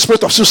curse the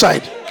spirit of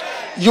suicide.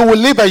 You will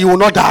live and you will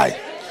not die.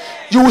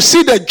 You will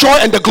see the joy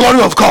and the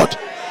glory of God.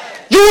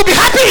 You will be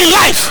happy in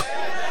life.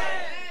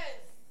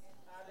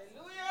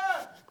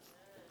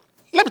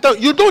 Let me tell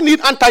you, you don't need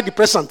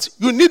antidepressants.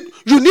 You need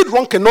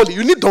Ronquenoli.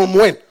 You need Don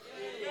Moen.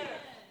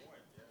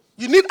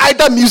 You need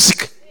either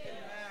music.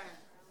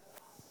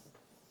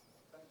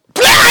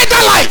 Play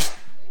either life.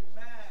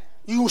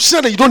 You will see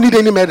that you don't need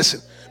any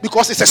medicine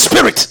because it's a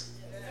spirit.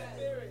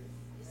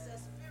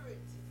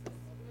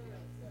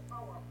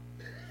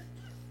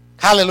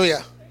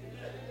 Hallelujah.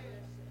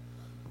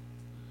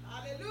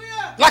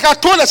 Hallelujah. Like I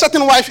told a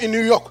certain wife in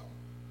New York,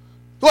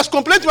 he was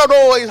complaining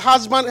about her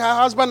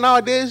husband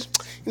nowadays,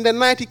 in the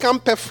night he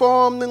can't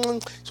perform.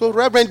 So,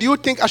 Reverend, do you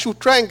think I should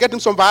try and get him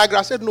some Viagra?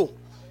 I said, no.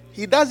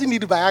 He doesn't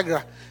need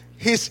Viagra.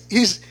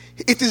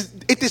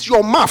 It is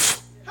your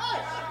mouth.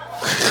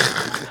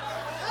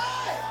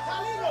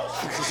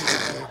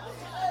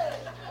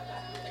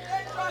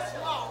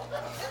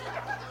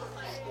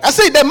 I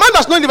said, the man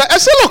does not need Viagra. I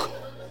said, look.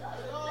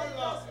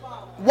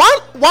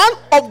 One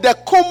of the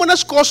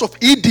commonest cause of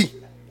ED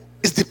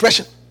is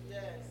depression.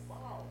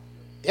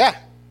 Yeah.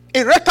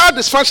 Erectile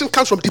dysfunction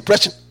comes from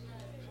depression.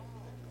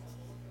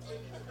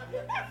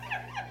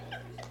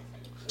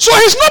 So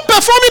he's not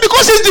performing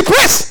because he's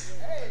depressed.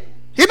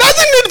 He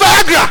doesn't need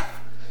Viagra.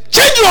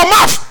 Change your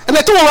mouth and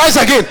the thing will rise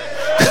again.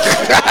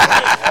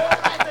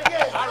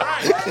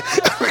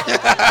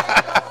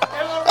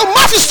 Your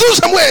mouth is still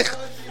somewhere.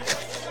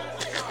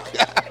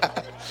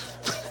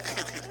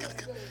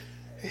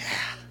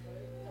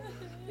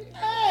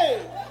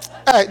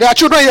 Hey, there are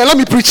children here. Let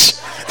me preach.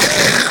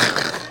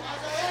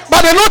 But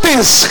power, they know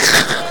things.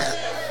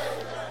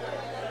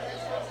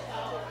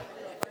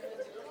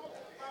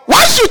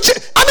 Once you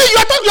you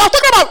are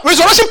talking about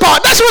resurrection power.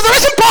 That's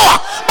resurrection power.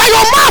 But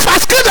your mouth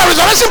has killed the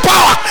resurrection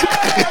power.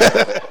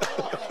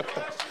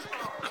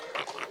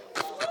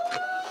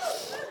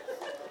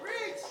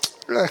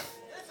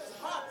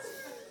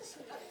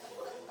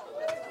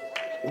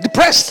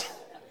 Depressed.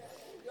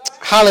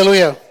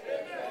 Hallelujah.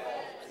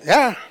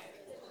 Yeah.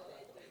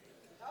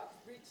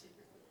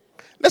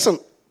 Listen,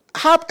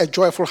 have a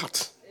joyful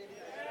heart.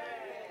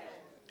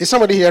 Is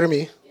somebody hearing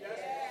me?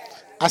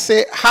 I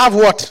say, have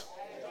what?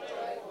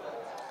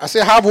 I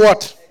say, have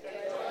what?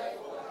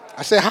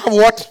 I say, have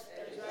what?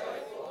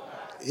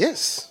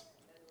 Yes.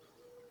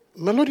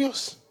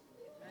 Melodious.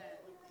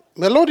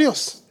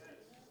 Melodious.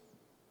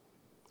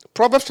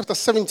 Proverbs chapter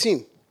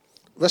 17,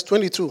 verse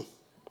 22.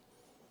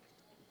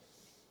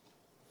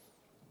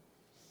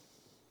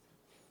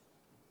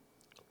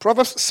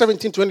 Proverbs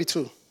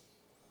 17:22.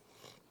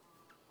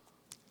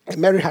 A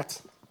merry heart.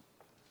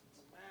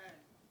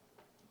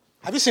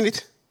 Have you seen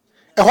it?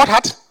 A what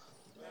heart?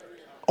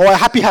 Or a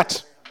happy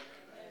heart?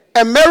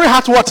 A merry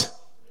heart what?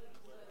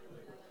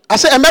 I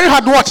say a merry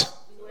heart what?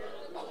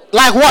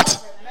 Like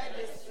what?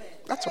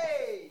 That's all.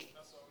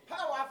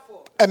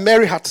 A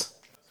merry heart.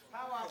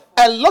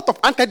 A lot of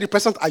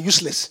antidepressants are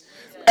useless.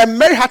 A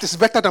merry heart is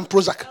better than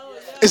Prozac.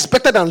 It's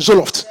better than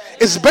Zoloft.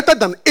 It's better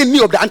than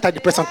any of the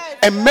antidepressants.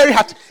 A merry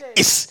heart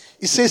is,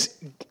 it says,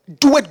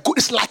 do it good.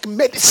 It's like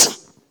medicine.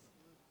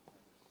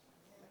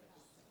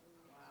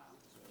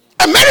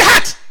 A merry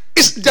heart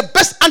is the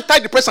best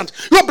antidepressant.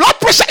 Your blood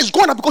pressure is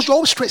going up because you're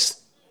always stressed.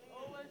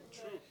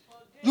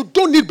 You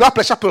don't need blood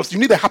pressure pills. You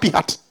need a happy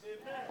heart.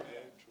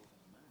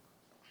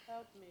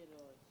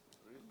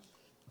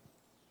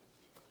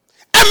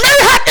 A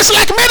merry heart is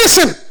like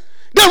medicine.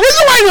 The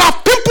reason why you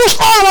have pimples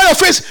all over your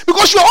face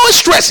because you're always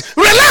stressed.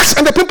 Relax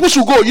and the pimples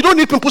will go. You don't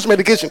need pimples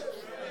medication.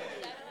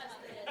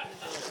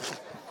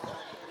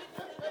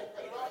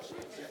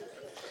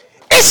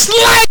 It's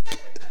like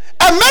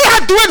a merry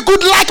heart doing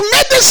good like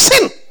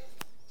medicine.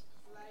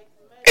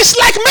 It's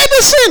like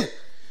medicine.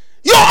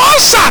 Your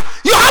ulcer,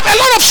 you have a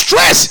lot of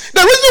stress.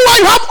 The reason why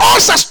you have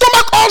ulcer,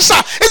 stomach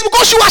ulcer, is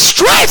because you are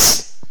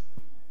stressed.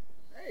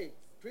 Hey,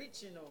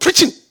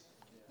 Preaching.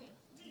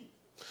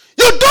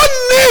 You don't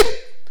need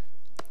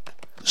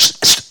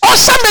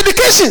ulcer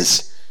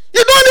medications.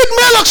 You don't need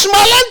Melox,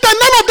 Malanta,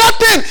 none of that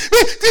thing.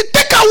 They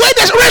take away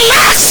this.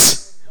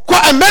 Relax.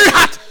 Because a merry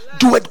heart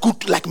do it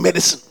good like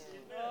medicine.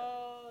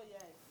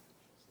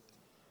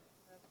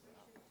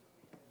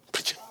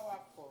 Preaching.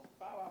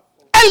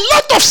 A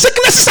lot of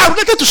sicknesses are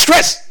related to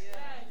stress.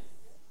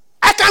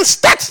 I can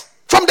start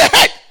from the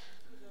head.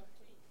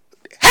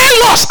 Hair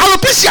loss,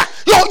 alopecia.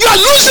 You are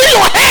losing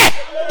your hair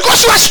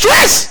because you are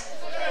stressed.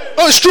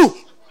 Oh, it's true.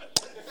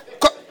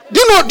 Do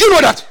you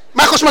know that?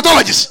 My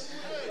cosmetologist.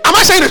 Am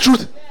I saying the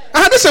truth?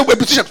 This is a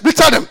beautician. Please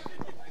tell them.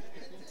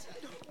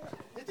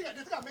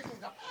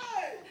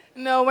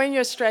 No, when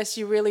you're stressed,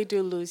 you really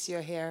do lose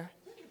your hair.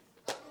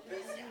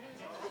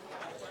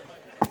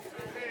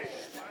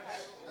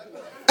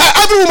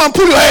 Every woman,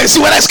 pull your hair and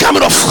see whether it's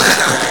coming off.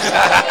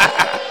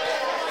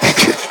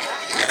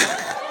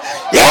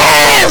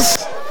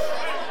 Yes.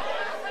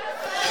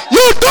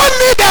 You don't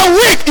need a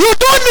wig. You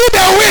don't need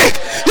a wig.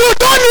 You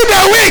don't need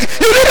a wig.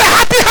 You need a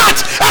happy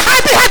heart. A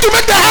happy heart to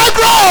make the hair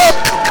grow.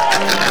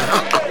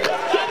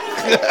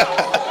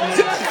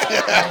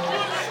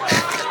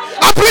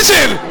 I'm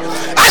preaching.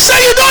 I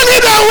say you don't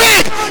need a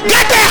wig.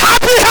 Get a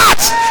happy heart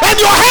and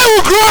your hair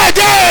will grow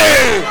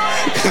again.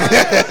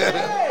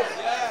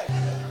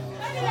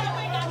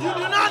 You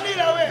do not need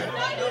a wig.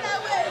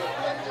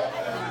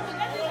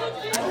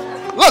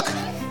 Look.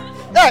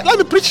 Yeah, let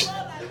me preach.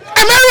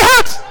 A merry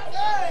heart.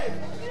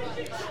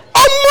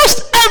 Almost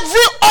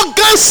every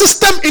organ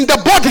system in the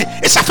body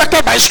is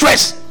affected by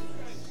stress.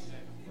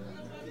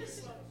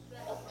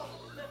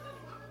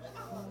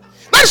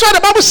 That's why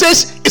the Bible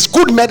says it's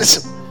good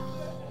medicine.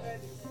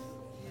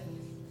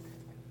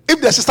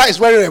 If the sister is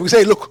wearing it, we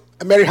say, look,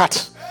 a merry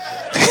heart.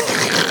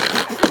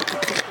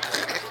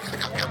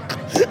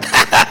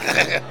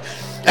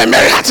 A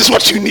merry heart is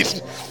what you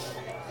need.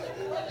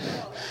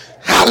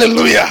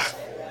 Hallelujah.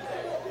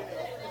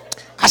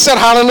 I said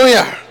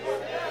hallelujah.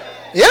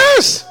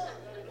 Yes.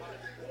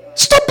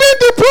 Stop being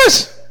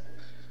depressed.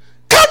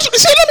 Can't you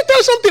see? Let me tell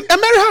you something. A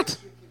merry heart.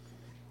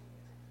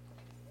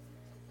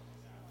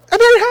 A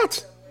merry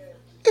heart.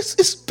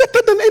 It's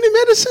better than any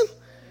medicine.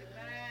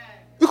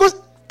 Because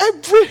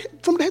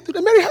from the head to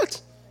the merry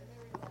heart.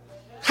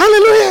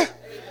 Hallelujah.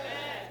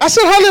 I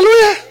said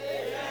hallelujah.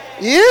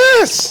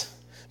 Yes.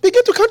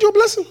 Begin to count your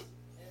blessing.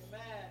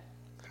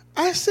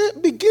 I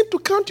said begin to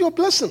count your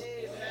blessing.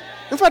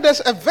 In fact,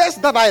 there's a verse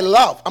that I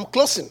love. I'm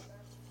closing.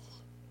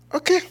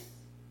 Okay.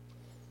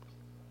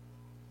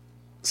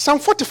 Psalm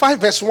 45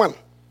 verse 1.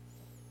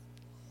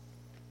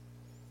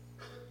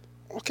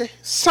 Okay.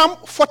 Psalm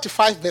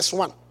 45 verse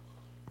 1.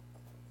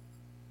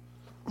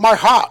 My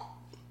heart.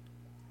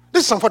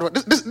 This is Psalm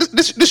 45.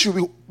 This should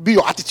be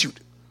your attitude.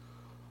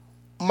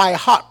 My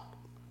heart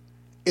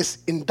is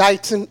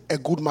inditing a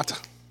good matter.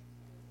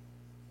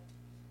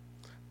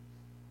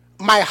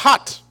 my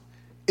heart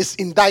is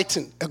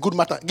inditing a good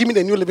matter. Give me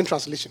the New Living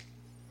Translation.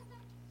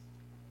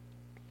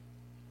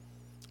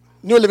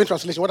 New Living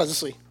Translation, what does it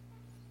say?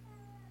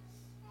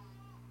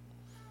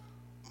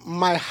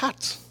 My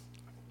heart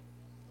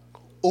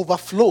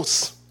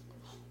overflows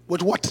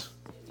with what?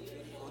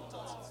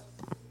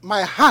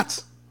 My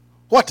heart,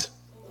 what?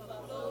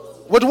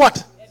 With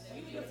what?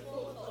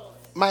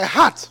 My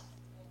heart.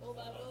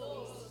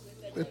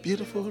 A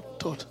beautiful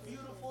thought.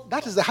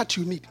 That is the heart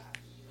you need.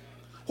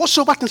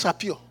 Whatsoever things are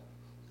pure.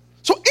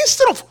 So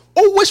instead of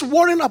always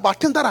worrying about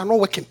things that are not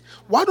working,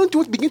 why don't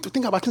you begin to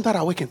think about things that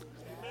are working?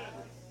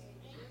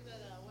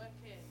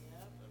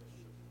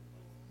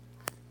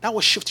 That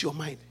will shift your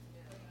mind.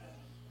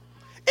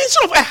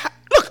 Instead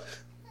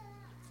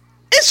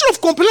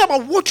of complaining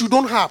about what you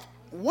don't have,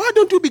 why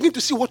don't you begin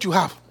to see what you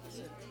have?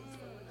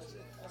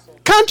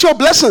 Count your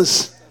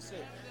blessings.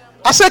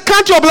 I said,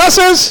 count your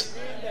blessings.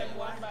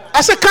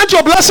 I said, count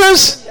your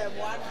blessings.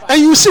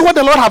 And you see what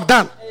the Lord have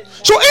done.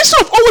 So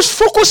instead of always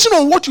focusing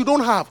on what you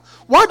don't have,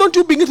 why don't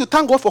you begin to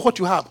thank God for what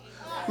you have?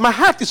 My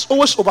heart is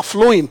always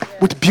overflowing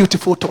with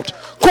beautiful thoughts.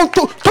 Talk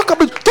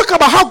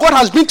about how God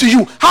has been to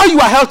you, how you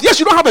are healthy. Yes,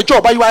 you don't have a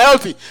job, but you are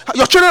healthy.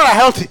 Your children are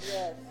healthy.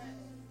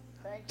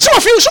 Some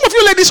of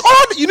you ladies,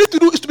 all you need to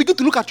do is to begin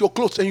to look at your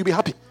clothes and you'll be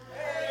happy.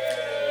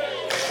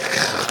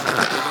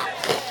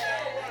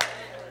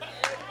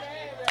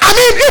 I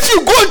mean, if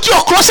you go into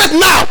your closet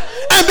now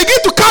and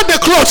begin to count the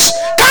clothes,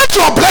 count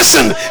your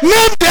blessing,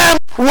 name them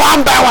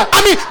one by one.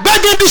 I mean,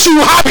 burgundy,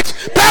 you have it.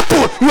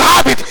 Purple, you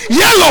have it.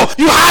 Yellow,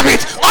 you have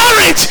it.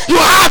 Orange, you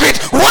have it.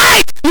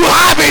 White, you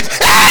have it.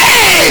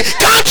 Hey,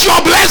 count your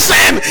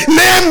blessing,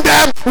 name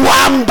them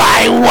one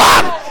by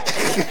one.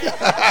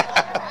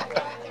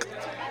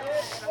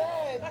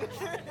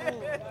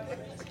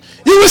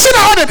 You will see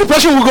how the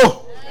depression will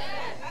go.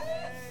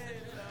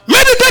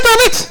 Meditate on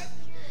it.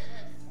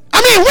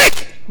 I mean,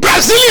 weak,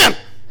 Brazilian,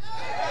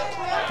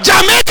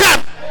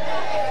 Jamaican,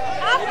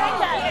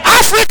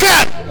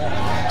 African,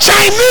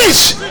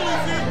 Chinese,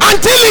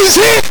 until he's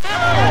here.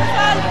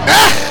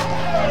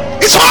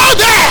 It's all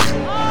there.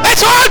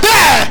 It's all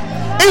there.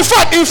 In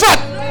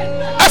fact,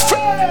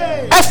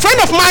 a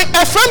friend of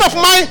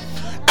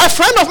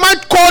mine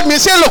called me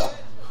and said, look,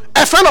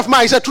 a friend of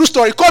mine, it's a true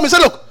story, he called me and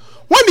said, look,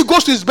 when he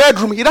goes to his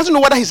bedroom, he doesn't know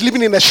whether he's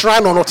living in a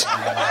shrine or not.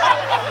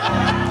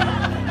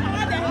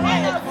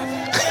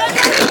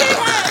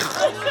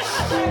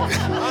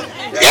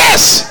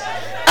 Yes.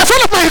 A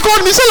friend of mine, he called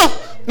me and said, look,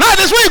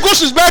 nowadays when he goes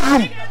to his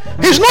bedroom,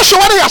 he's not sure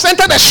whether he has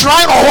entered a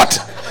shrine or what.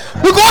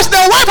 Because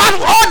the wife had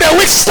all the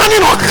wigs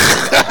standing on.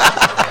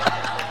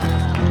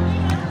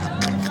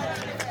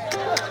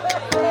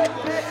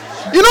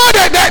 You know,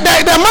 the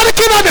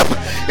mannequin on them.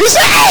 He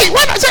said, hey,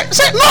 when I say,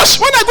 nurse,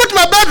 when I go to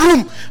my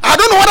bedroom, I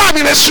don't know whether I'm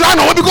in a shrine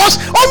or what, because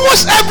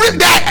almost every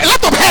day, a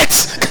lot of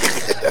heads.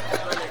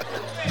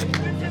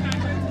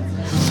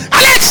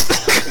 Alex!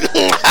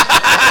 He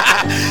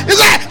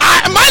said,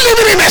 am I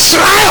living in a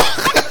shrine?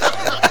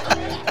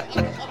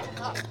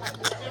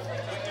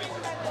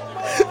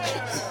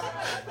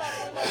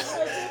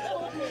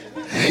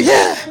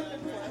 Yeah.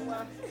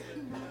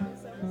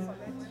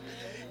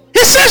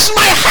 He says,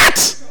 my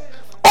heart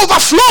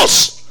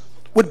overflows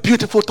with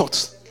beautiful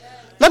thoughts.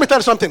 Let me tell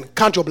you something.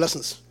 Count your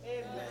blessings.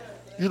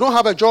 You don't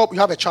have a job, you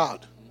have a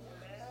child.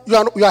 You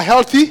are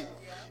healthy,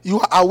 you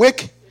are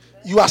awake,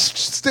 you are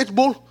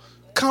stable.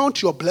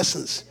 Count your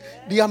blessings.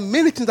 There are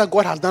many things that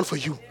God has done for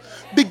you.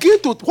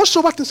 Begin to,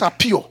 whatsoever things are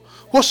pure,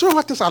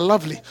 whatsoever things are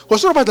lovely,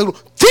 whatsoever things are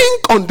good,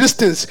 think on these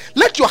things.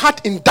 Let your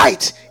heart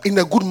indite in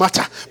a good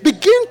matter.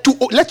 Begin to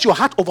let your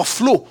heart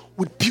overflow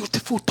with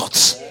beautiful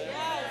thoughts.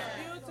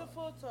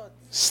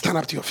 Stand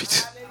up to your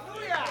feet.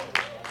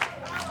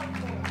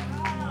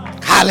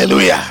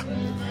 Hallelujah.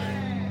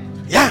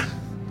 Yeah.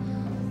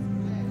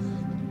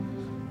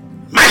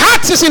 My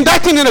heart is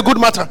inditing in a good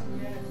matter.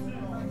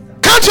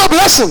 Count your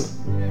blessing.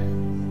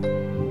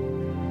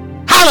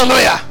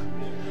 Hallelujah.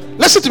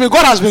 Listen to me.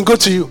 God has been good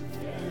to you.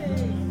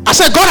 I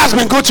said God has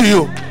been good to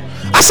you.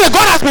 I said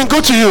God has been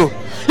good to you.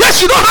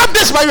 Yes, you don't have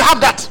this, but you have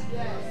that.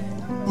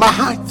 My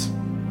heart.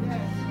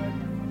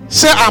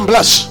 Say I'm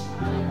blessed.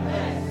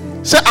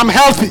 Say I'm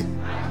healthy.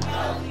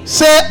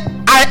 Say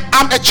I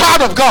am a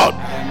child of God.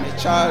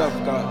 Child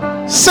of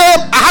God. Say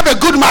I have a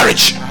good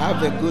marriage. I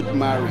have a good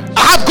marriage.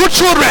 I have good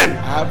children.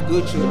 I have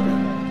good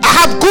children. I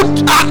have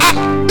good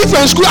if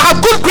you're in school, I have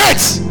good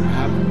grades.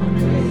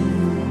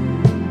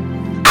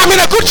 I'm in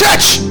a good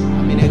church.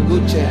 I'm in a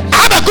good church. I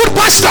have a good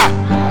pastor.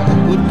 I have a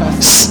good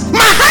pastor.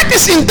 My heart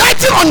is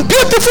inditing on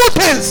beautiful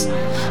things.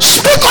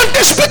 Speak on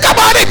this, speak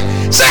about it.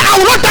 Say I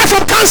will not die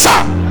from cancer.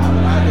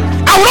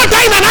 I will not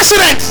die in an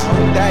accident.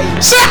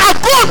 Say I'll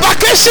go on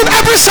vacation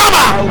every summer.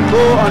 I'll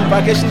go on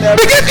vacation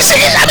every Begin to say,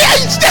 I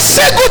mean, just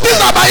say good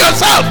things about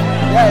yourself.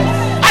 Yes.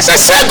 I said,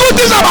 say good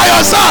things about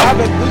yourself.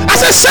 I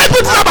said, say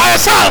good things about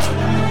yourself.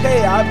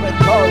 Hey, I have a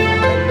God.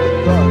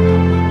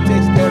 God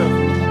takes care of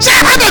me. Say,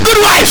 I have a good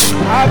wife.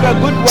 I have a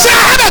good wife. Say,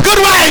 I have a good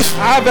wife.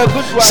 I have a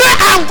good wife. Say,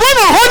 I'm going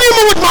on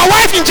honeymoon with my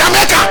wife in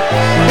Jamaica.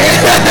 Hey.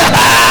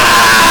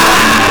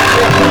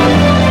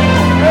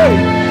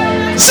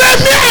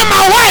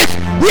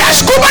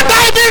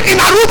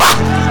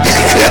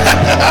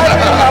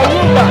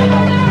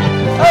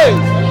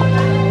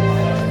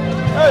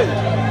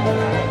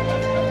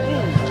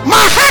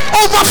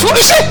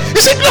 overflow.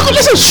 You see, look,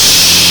 listen.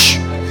 Shh.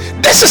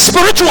 This is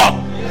spiritual.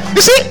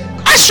 You see,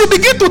 as you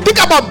begin to think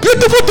about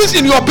beautiful things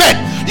in your bed,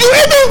 you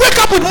even wake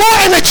up with more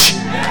energy.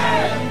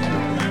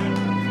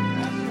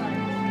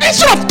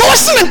 Instead of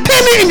tossing and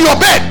turning in your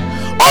bed,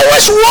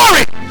 always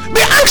worry,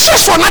 be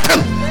anxious for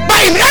nothing,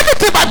 but in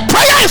everything by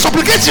prayer and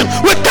supplication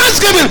with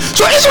thanksgiving.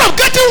 So instead of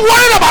getting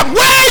worried about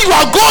where you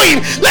are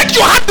going, let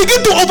your heart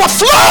begin to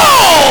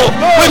overflow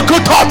with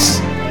good thoughts.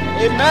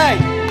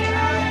 Amen.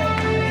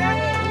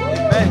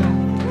 Amen.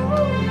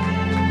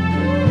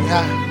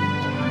 Yeah.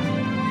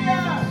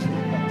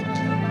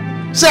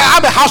 Say,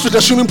 I have a house with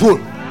a swimming pool.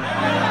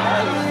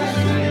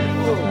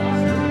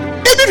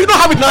 Even if you don't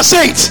have it now,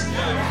 say it.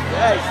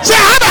 Say,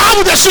 I have a house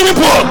with a swimming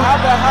pool.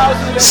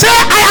 Say,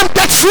 I am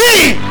debt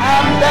free.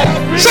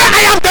 Say,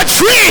 I am debt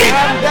free.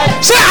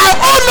 Say, I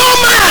owe no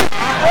man.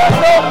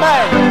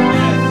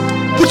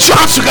 Put your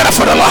hands together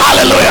for the Lord.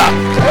 Hallelujah.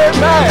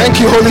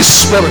 Thank you, Holy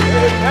Spirit.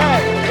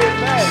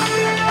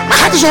 My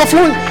heart is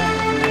overflowing.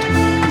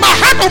 My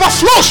heart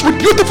overflows with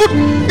beautiful.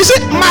 You see,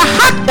 my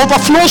heart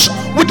overflows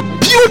with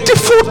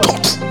beautiful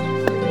thoughts.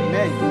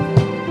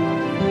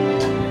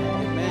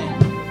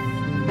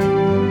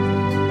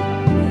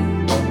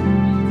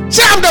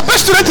 Say, I'm the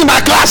best student in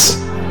my class.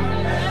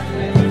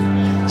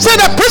 Say,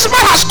 the principal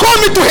has called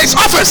me to his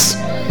office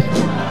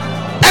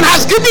and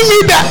has given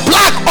me the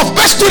plaque of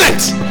best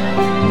student.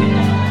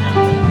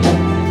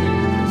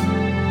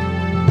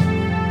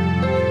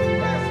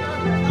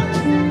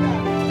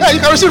 Yeah, you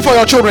can receive for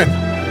your children.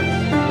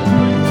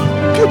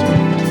 Good.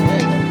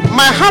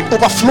 My heart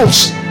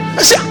overflows.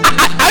 See,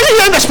 are you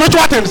hearing the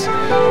spiritual things?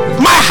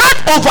 My heart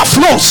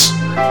overflows.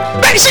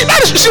 You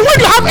see, when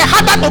you have a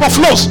heart that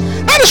overflows,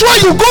 that is why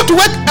you go to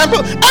work and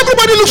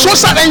everybody looks so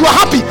sad and you are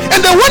happy.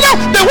 And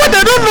what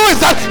they don't know is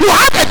that you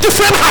have a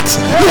different heart.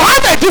 You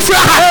have a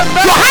different heart.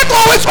 Your heart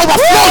always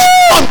overflows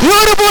on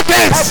beautiful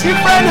things. A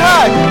different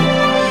heart.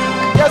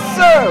 Yes,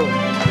 sir.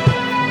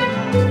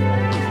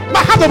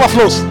 My heart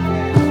overflows.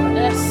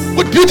 Yes.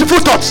 With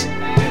beautiful thoughts.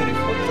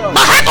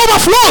 My heart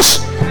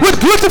overflows with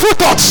beautiful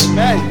thoughts.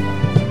 Amen.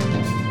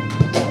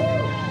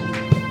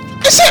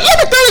 You see, let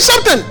me tell you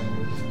something.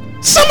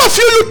 Some of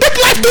you take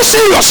life too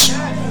serious.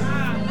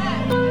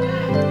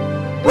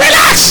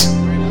 Relax.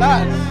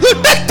 You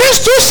take things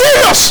too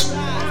serious.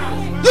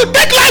 You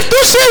take life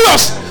too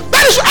serious.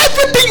 That is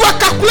everything you are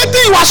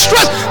calculating. You are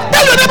stressed.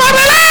 Tell your neighbor,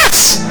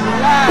 relax.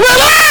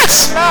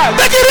 Relax.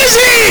 Take it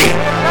easy.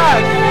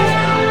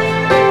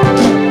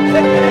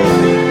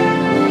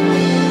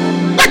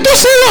 You're too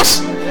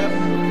serious.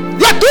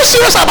 You are too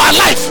serious about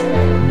life.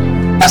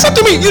 Listen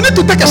to me. You need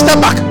to take a step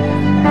back.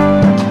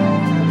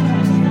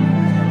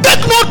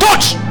 Take no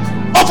thought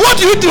of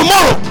what you eat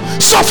tomorrow.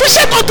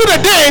 Sufficient unto the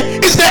day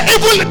is the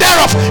evil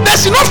thereof.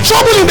 There's enough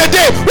trouble in the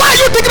day. Why are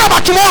you thinking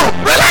about tomorrow?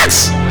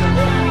 Relax.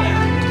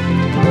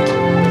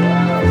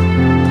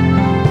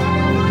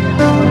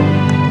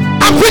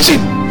 I'm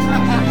preaching.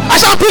 I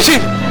said I'm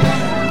preaching.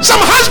 Some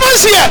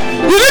husbands here,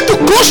 you need to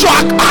close your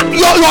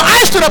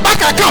eyes to the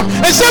bank account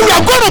and say, we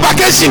are going on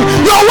vacation.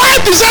 Your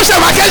wife deserves a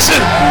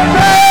vacation.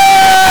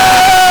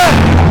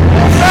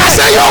 I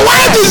said your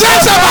wife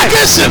deserves a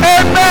vacation.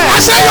 I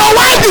said your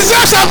wife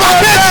deserves a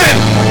vacation.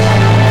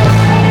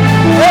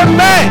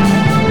 Amen.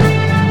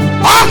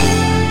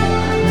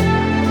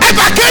 A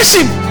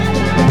vacation.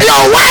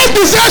 Your wife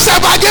deserves a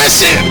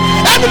vacation.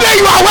 Every day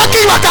you are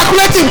working, you are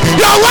calculating.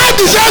 Your wife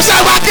deserves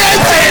a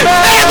vacation.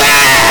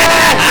 Amen.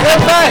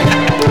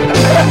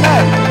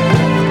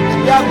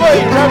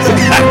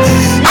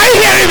 Are you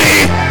hearing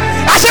me?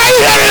 I said, are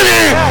you hearing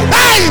me?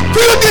 Hey,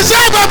 you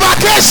deserve a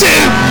vacation.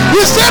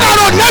 You said,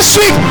 next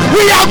week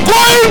we are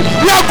going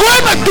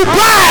to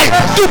Dubai,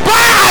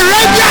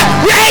 Arabia.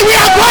 We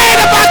are going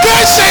on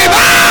vacation.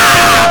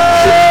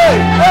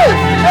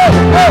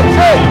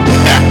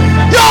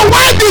 Your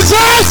wife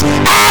deserves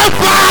a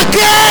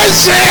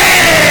vacation.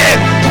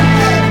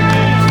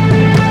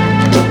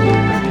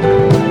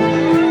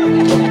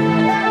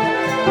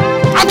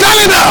 I'm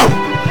telling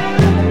you.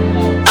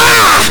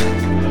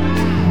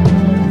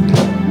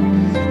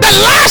 The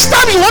last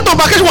time you went on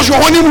vacation was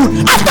your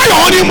honeymoon. After your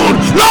honeymoon,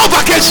 no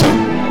vacation.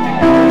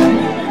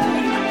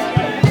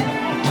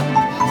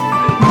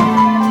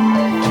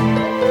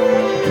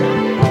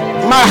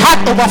 My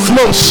heart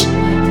overflows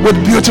with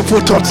beautiful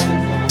thoughts.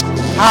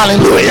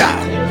 Hallelujah.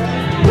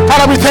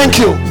 Father, we thank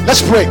you.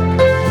 Let's pray.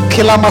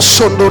 Kilama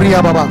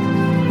Sondoria Baba.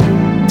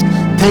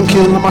 Thank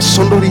you, Lama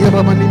Sondoria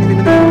Baba.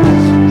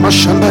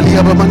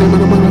 Mashandalia Baba.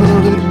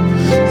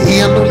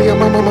 Yandolia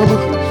Mama.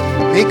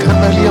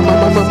 Ekandalia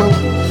Mama.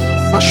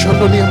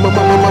 Mashandolia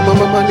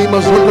Mama.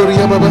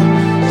 Nimazondoria Baba.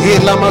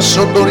 Elama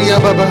Sondoria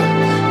Baba.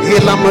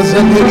 Elama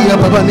Zandoria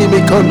Baba.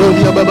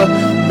 Nimikondoria Baba.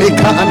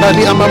 Meka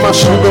andali amama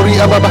sondori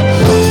ababa.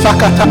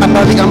 Fakata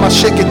andali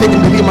amasheke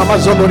tekindili mama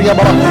zondori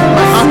ababa.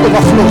 My heart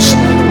overflows.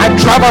 I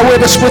drive away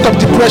the spirit of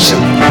depression.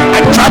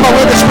 I drive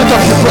away the spirit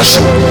of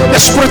depression. The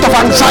spirit of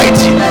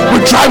anxiety.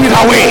 We drive it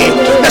away.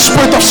 The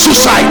spirit of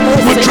suicide.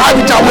 We drive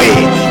it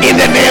away. In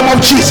the name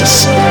of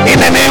Jesus. In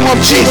the name of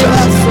Jesus.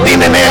 In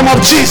the name of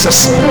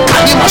Jesus.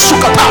 Kalima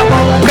sukata.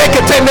 Break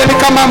it in the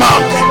mama.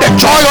 The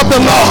joy of the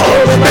Lord.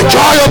 The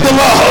joy of the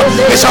Lord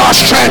is our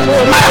strength.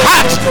 My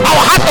heart,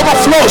 our heart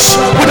overflows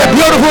with a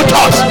beautiful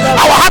thought.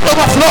 Our heart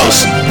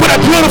overflows with a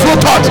beautiful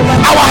thought.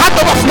 Our heart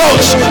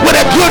overflows with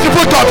a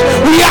beautiful thought.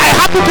 We are a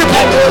happy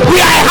people.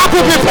 We are a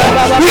happy people.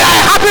 We are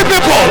a happy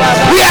people.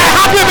 We are a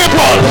happy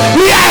people.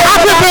 We are a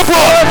happy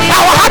people.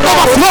 Our heart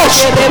overflows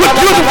with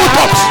beautiful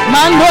thoughts.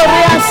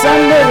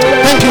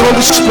 Thank you,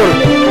 Holy Spirit.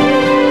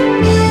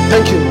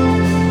 Thank you.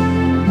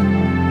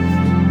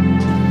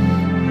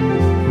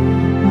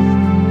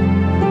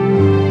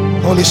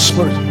 Holy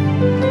Spirit.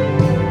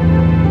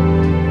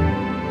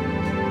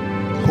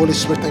 Holy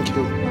Spirit, thank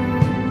you.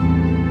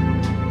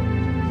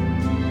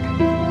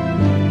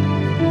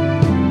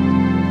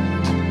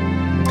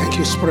 Thank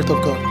you, Spirit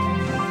of God.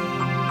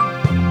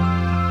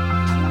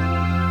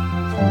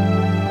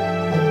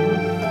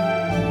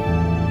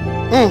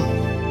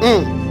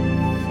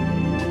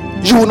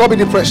 You will not be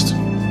depressed.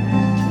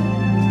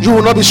 You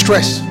will not be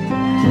stressed.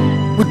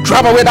 We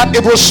drive away that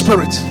evil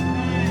spirit.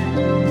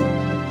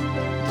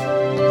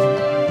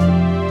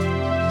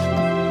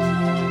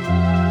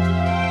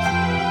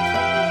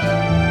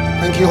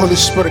 Thank you, Holy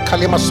Spirit.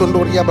 Kalima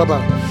Sondoria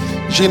Baba.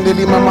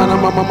 Jindeli mama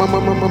mama mama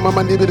mama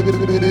mama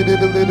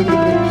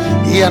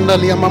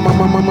Yandalia mama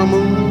mama mama.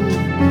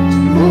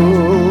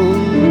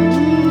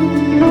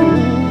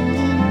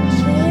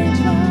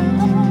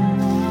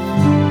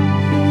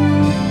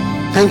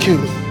 Thank you.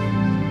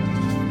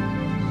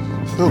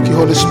 Thank you,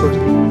 Holy Spirit.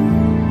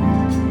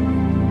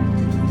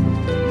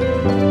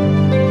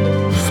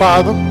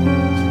 Father,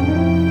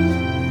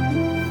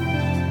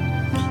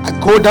 I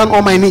go down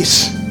on my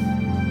knees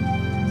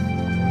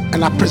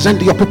and I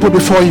present your people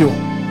before you.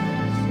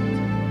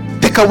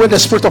 Take away the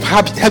spirit of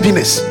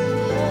heaviness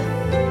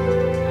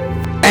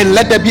and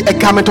let there be a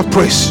garment of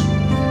praise.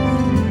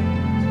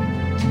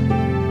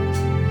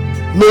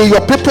 May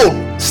your people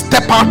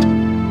step out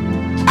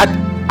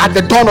at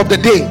the dawn of the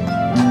day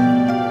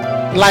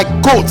like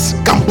goats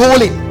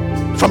gamboling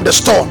from the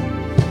store.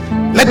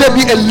 Let there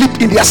be a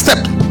leap in their step.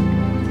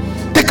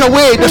 Take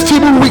away the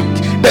feeble weak.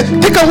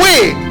 Take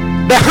away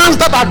the hands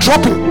that are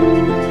dropping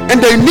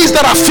and the knees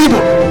that are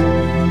feeble.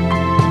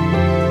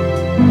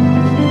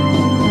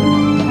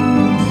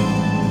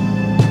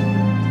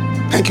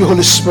 Thank you,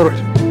 Holy Spirit,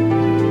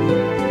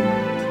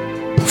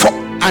 for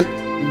an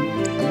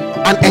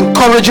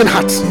encouraging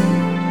heart.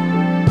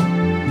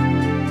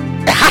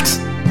 A heart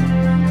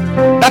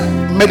that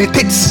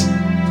meditates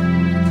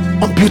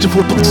on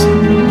beautiful thoughts.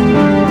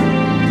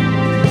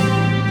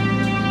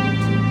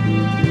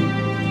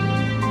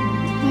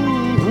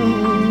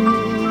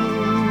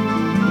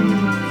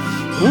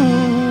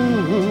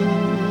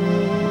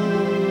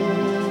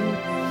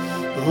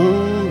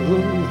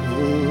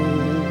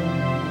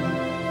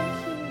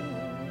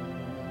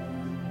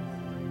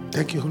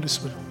 Thank you, Holy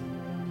Spirit.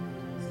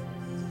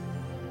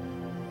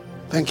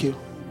 Thank you.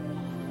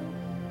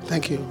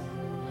 Thank you.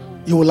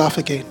 You will laugh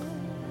again.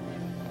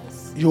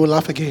 You will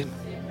laugh again.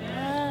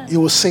 Amen. You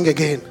will sing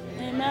again.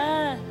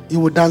 Amen. You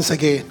will dance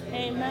again.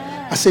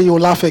 Amen. I say you will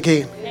laugh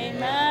again.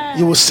 Amen.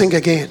 You will sing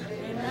again.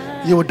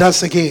 Amen. You will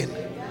dance again.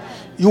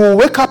 You will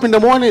wake up in the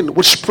morning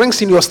with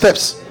springs in your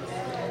steps,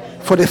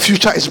 for the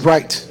future is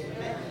bright.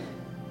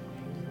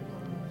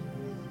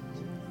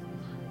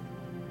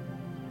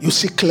 You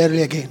see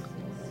clearly again.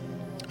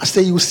 I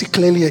say you will see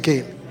clearly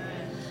again.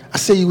 I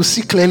say you will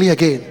see clearly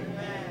again.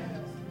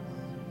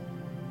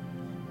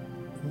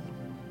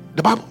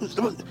 The Bible,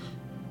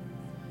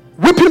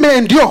 weeping may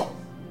endure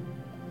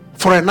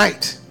for a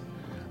night,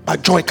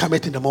 but joy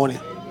cometh in the morning.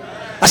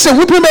 I say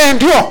weeping may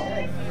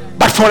endure,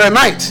 but for a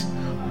night,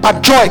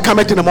 but joy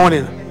cometh in the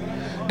morning.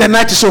 The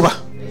night is over.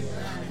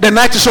 The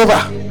night is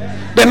over.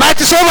 The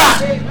night is over.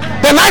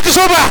 The night is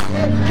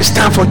over. It's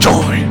time for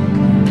joy.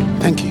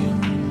 Thank you.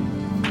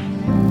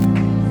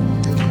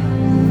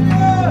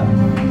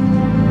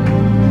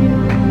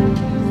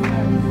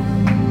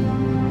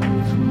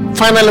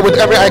 Finally, with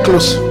every eye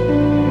closed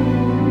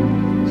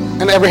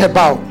and every head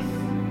bowed,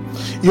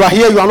 you are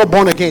here, you are not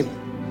born again.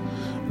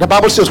 The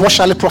Bible says, what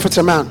shall it profit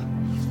a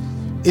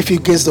man if he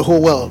gains the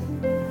whole world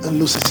and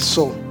loses his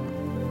soul?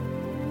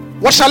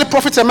 What shall it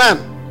profit a man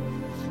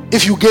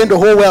if you gain the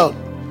whole world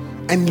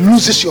and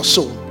loses your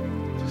soul?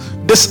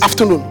 This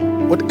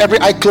afternoon, with every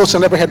eye closed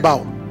and every head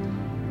bowed,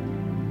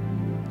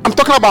 I'm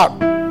talking about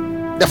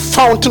the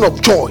fountain of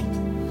joy,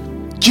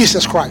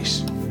 Jesus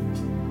Christ.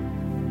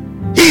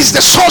 He is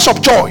the source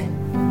of joy.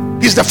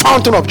 He's the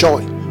fountain of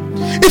joy.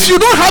 If you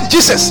don't have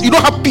Jesus, you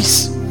don't have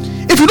peace.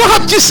 If you don't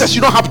have Jesus,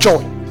 you don't have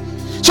joy.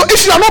 So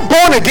if you are not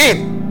born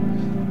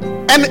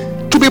again,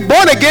 and to be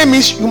born again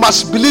means you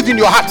must believe in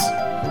your heart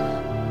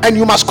and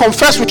you must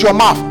confess with your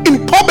mouth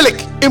in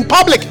public,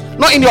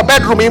 not in your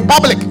bedroom, in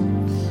public.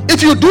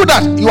 If you do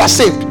that, you are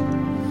saved.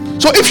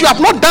 So if you have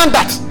not done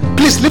that,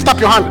 please lift up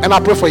your hand and I'll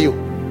pray for you.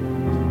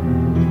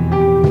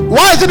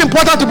 Why is it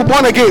important to be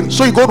born again?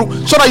 So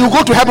that you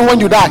go to heaven when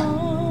you die.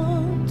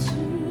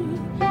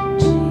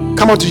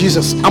 Come on to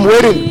Jesus. I'm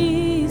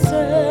waiting.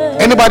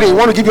 Anybody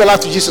want to give your life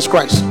to Jesus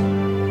Christ?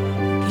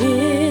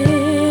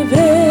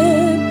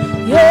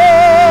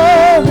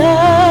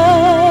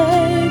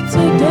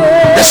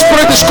 The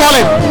Spirit is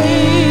calling.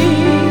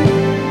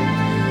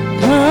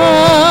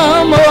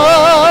 Come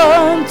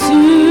on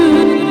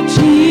to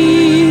Jesus.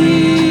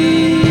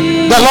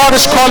 The Lord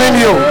is calling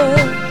you.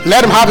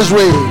 Let him have his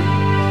way.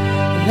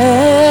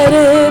 Let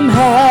him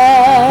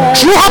have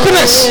true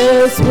happiness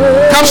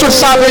comes with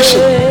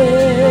salvation.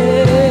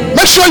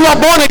 Make sure you are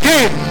born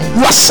again.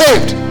 You are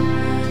saved.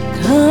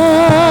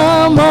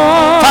 Come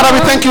on. Father, we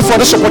thank you for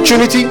this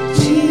opportunity.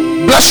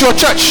 Bless your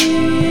church.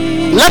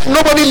 Let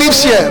nobody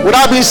leaves here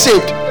without being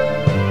saved.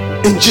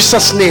 In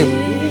Jesus' name.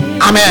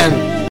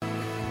 Amen.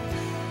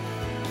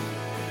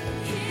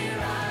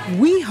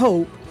 We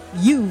hope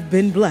you've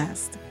been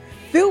blessed.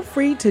 Feel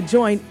free to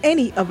join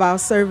any of our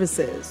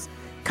services.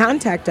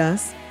 Contact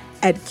us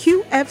at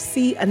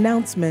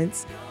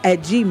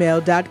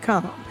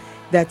qfcannouncements@gmail.com.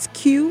 That's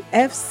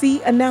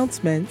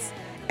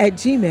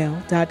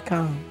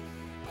qfcannouncements@gmail.com.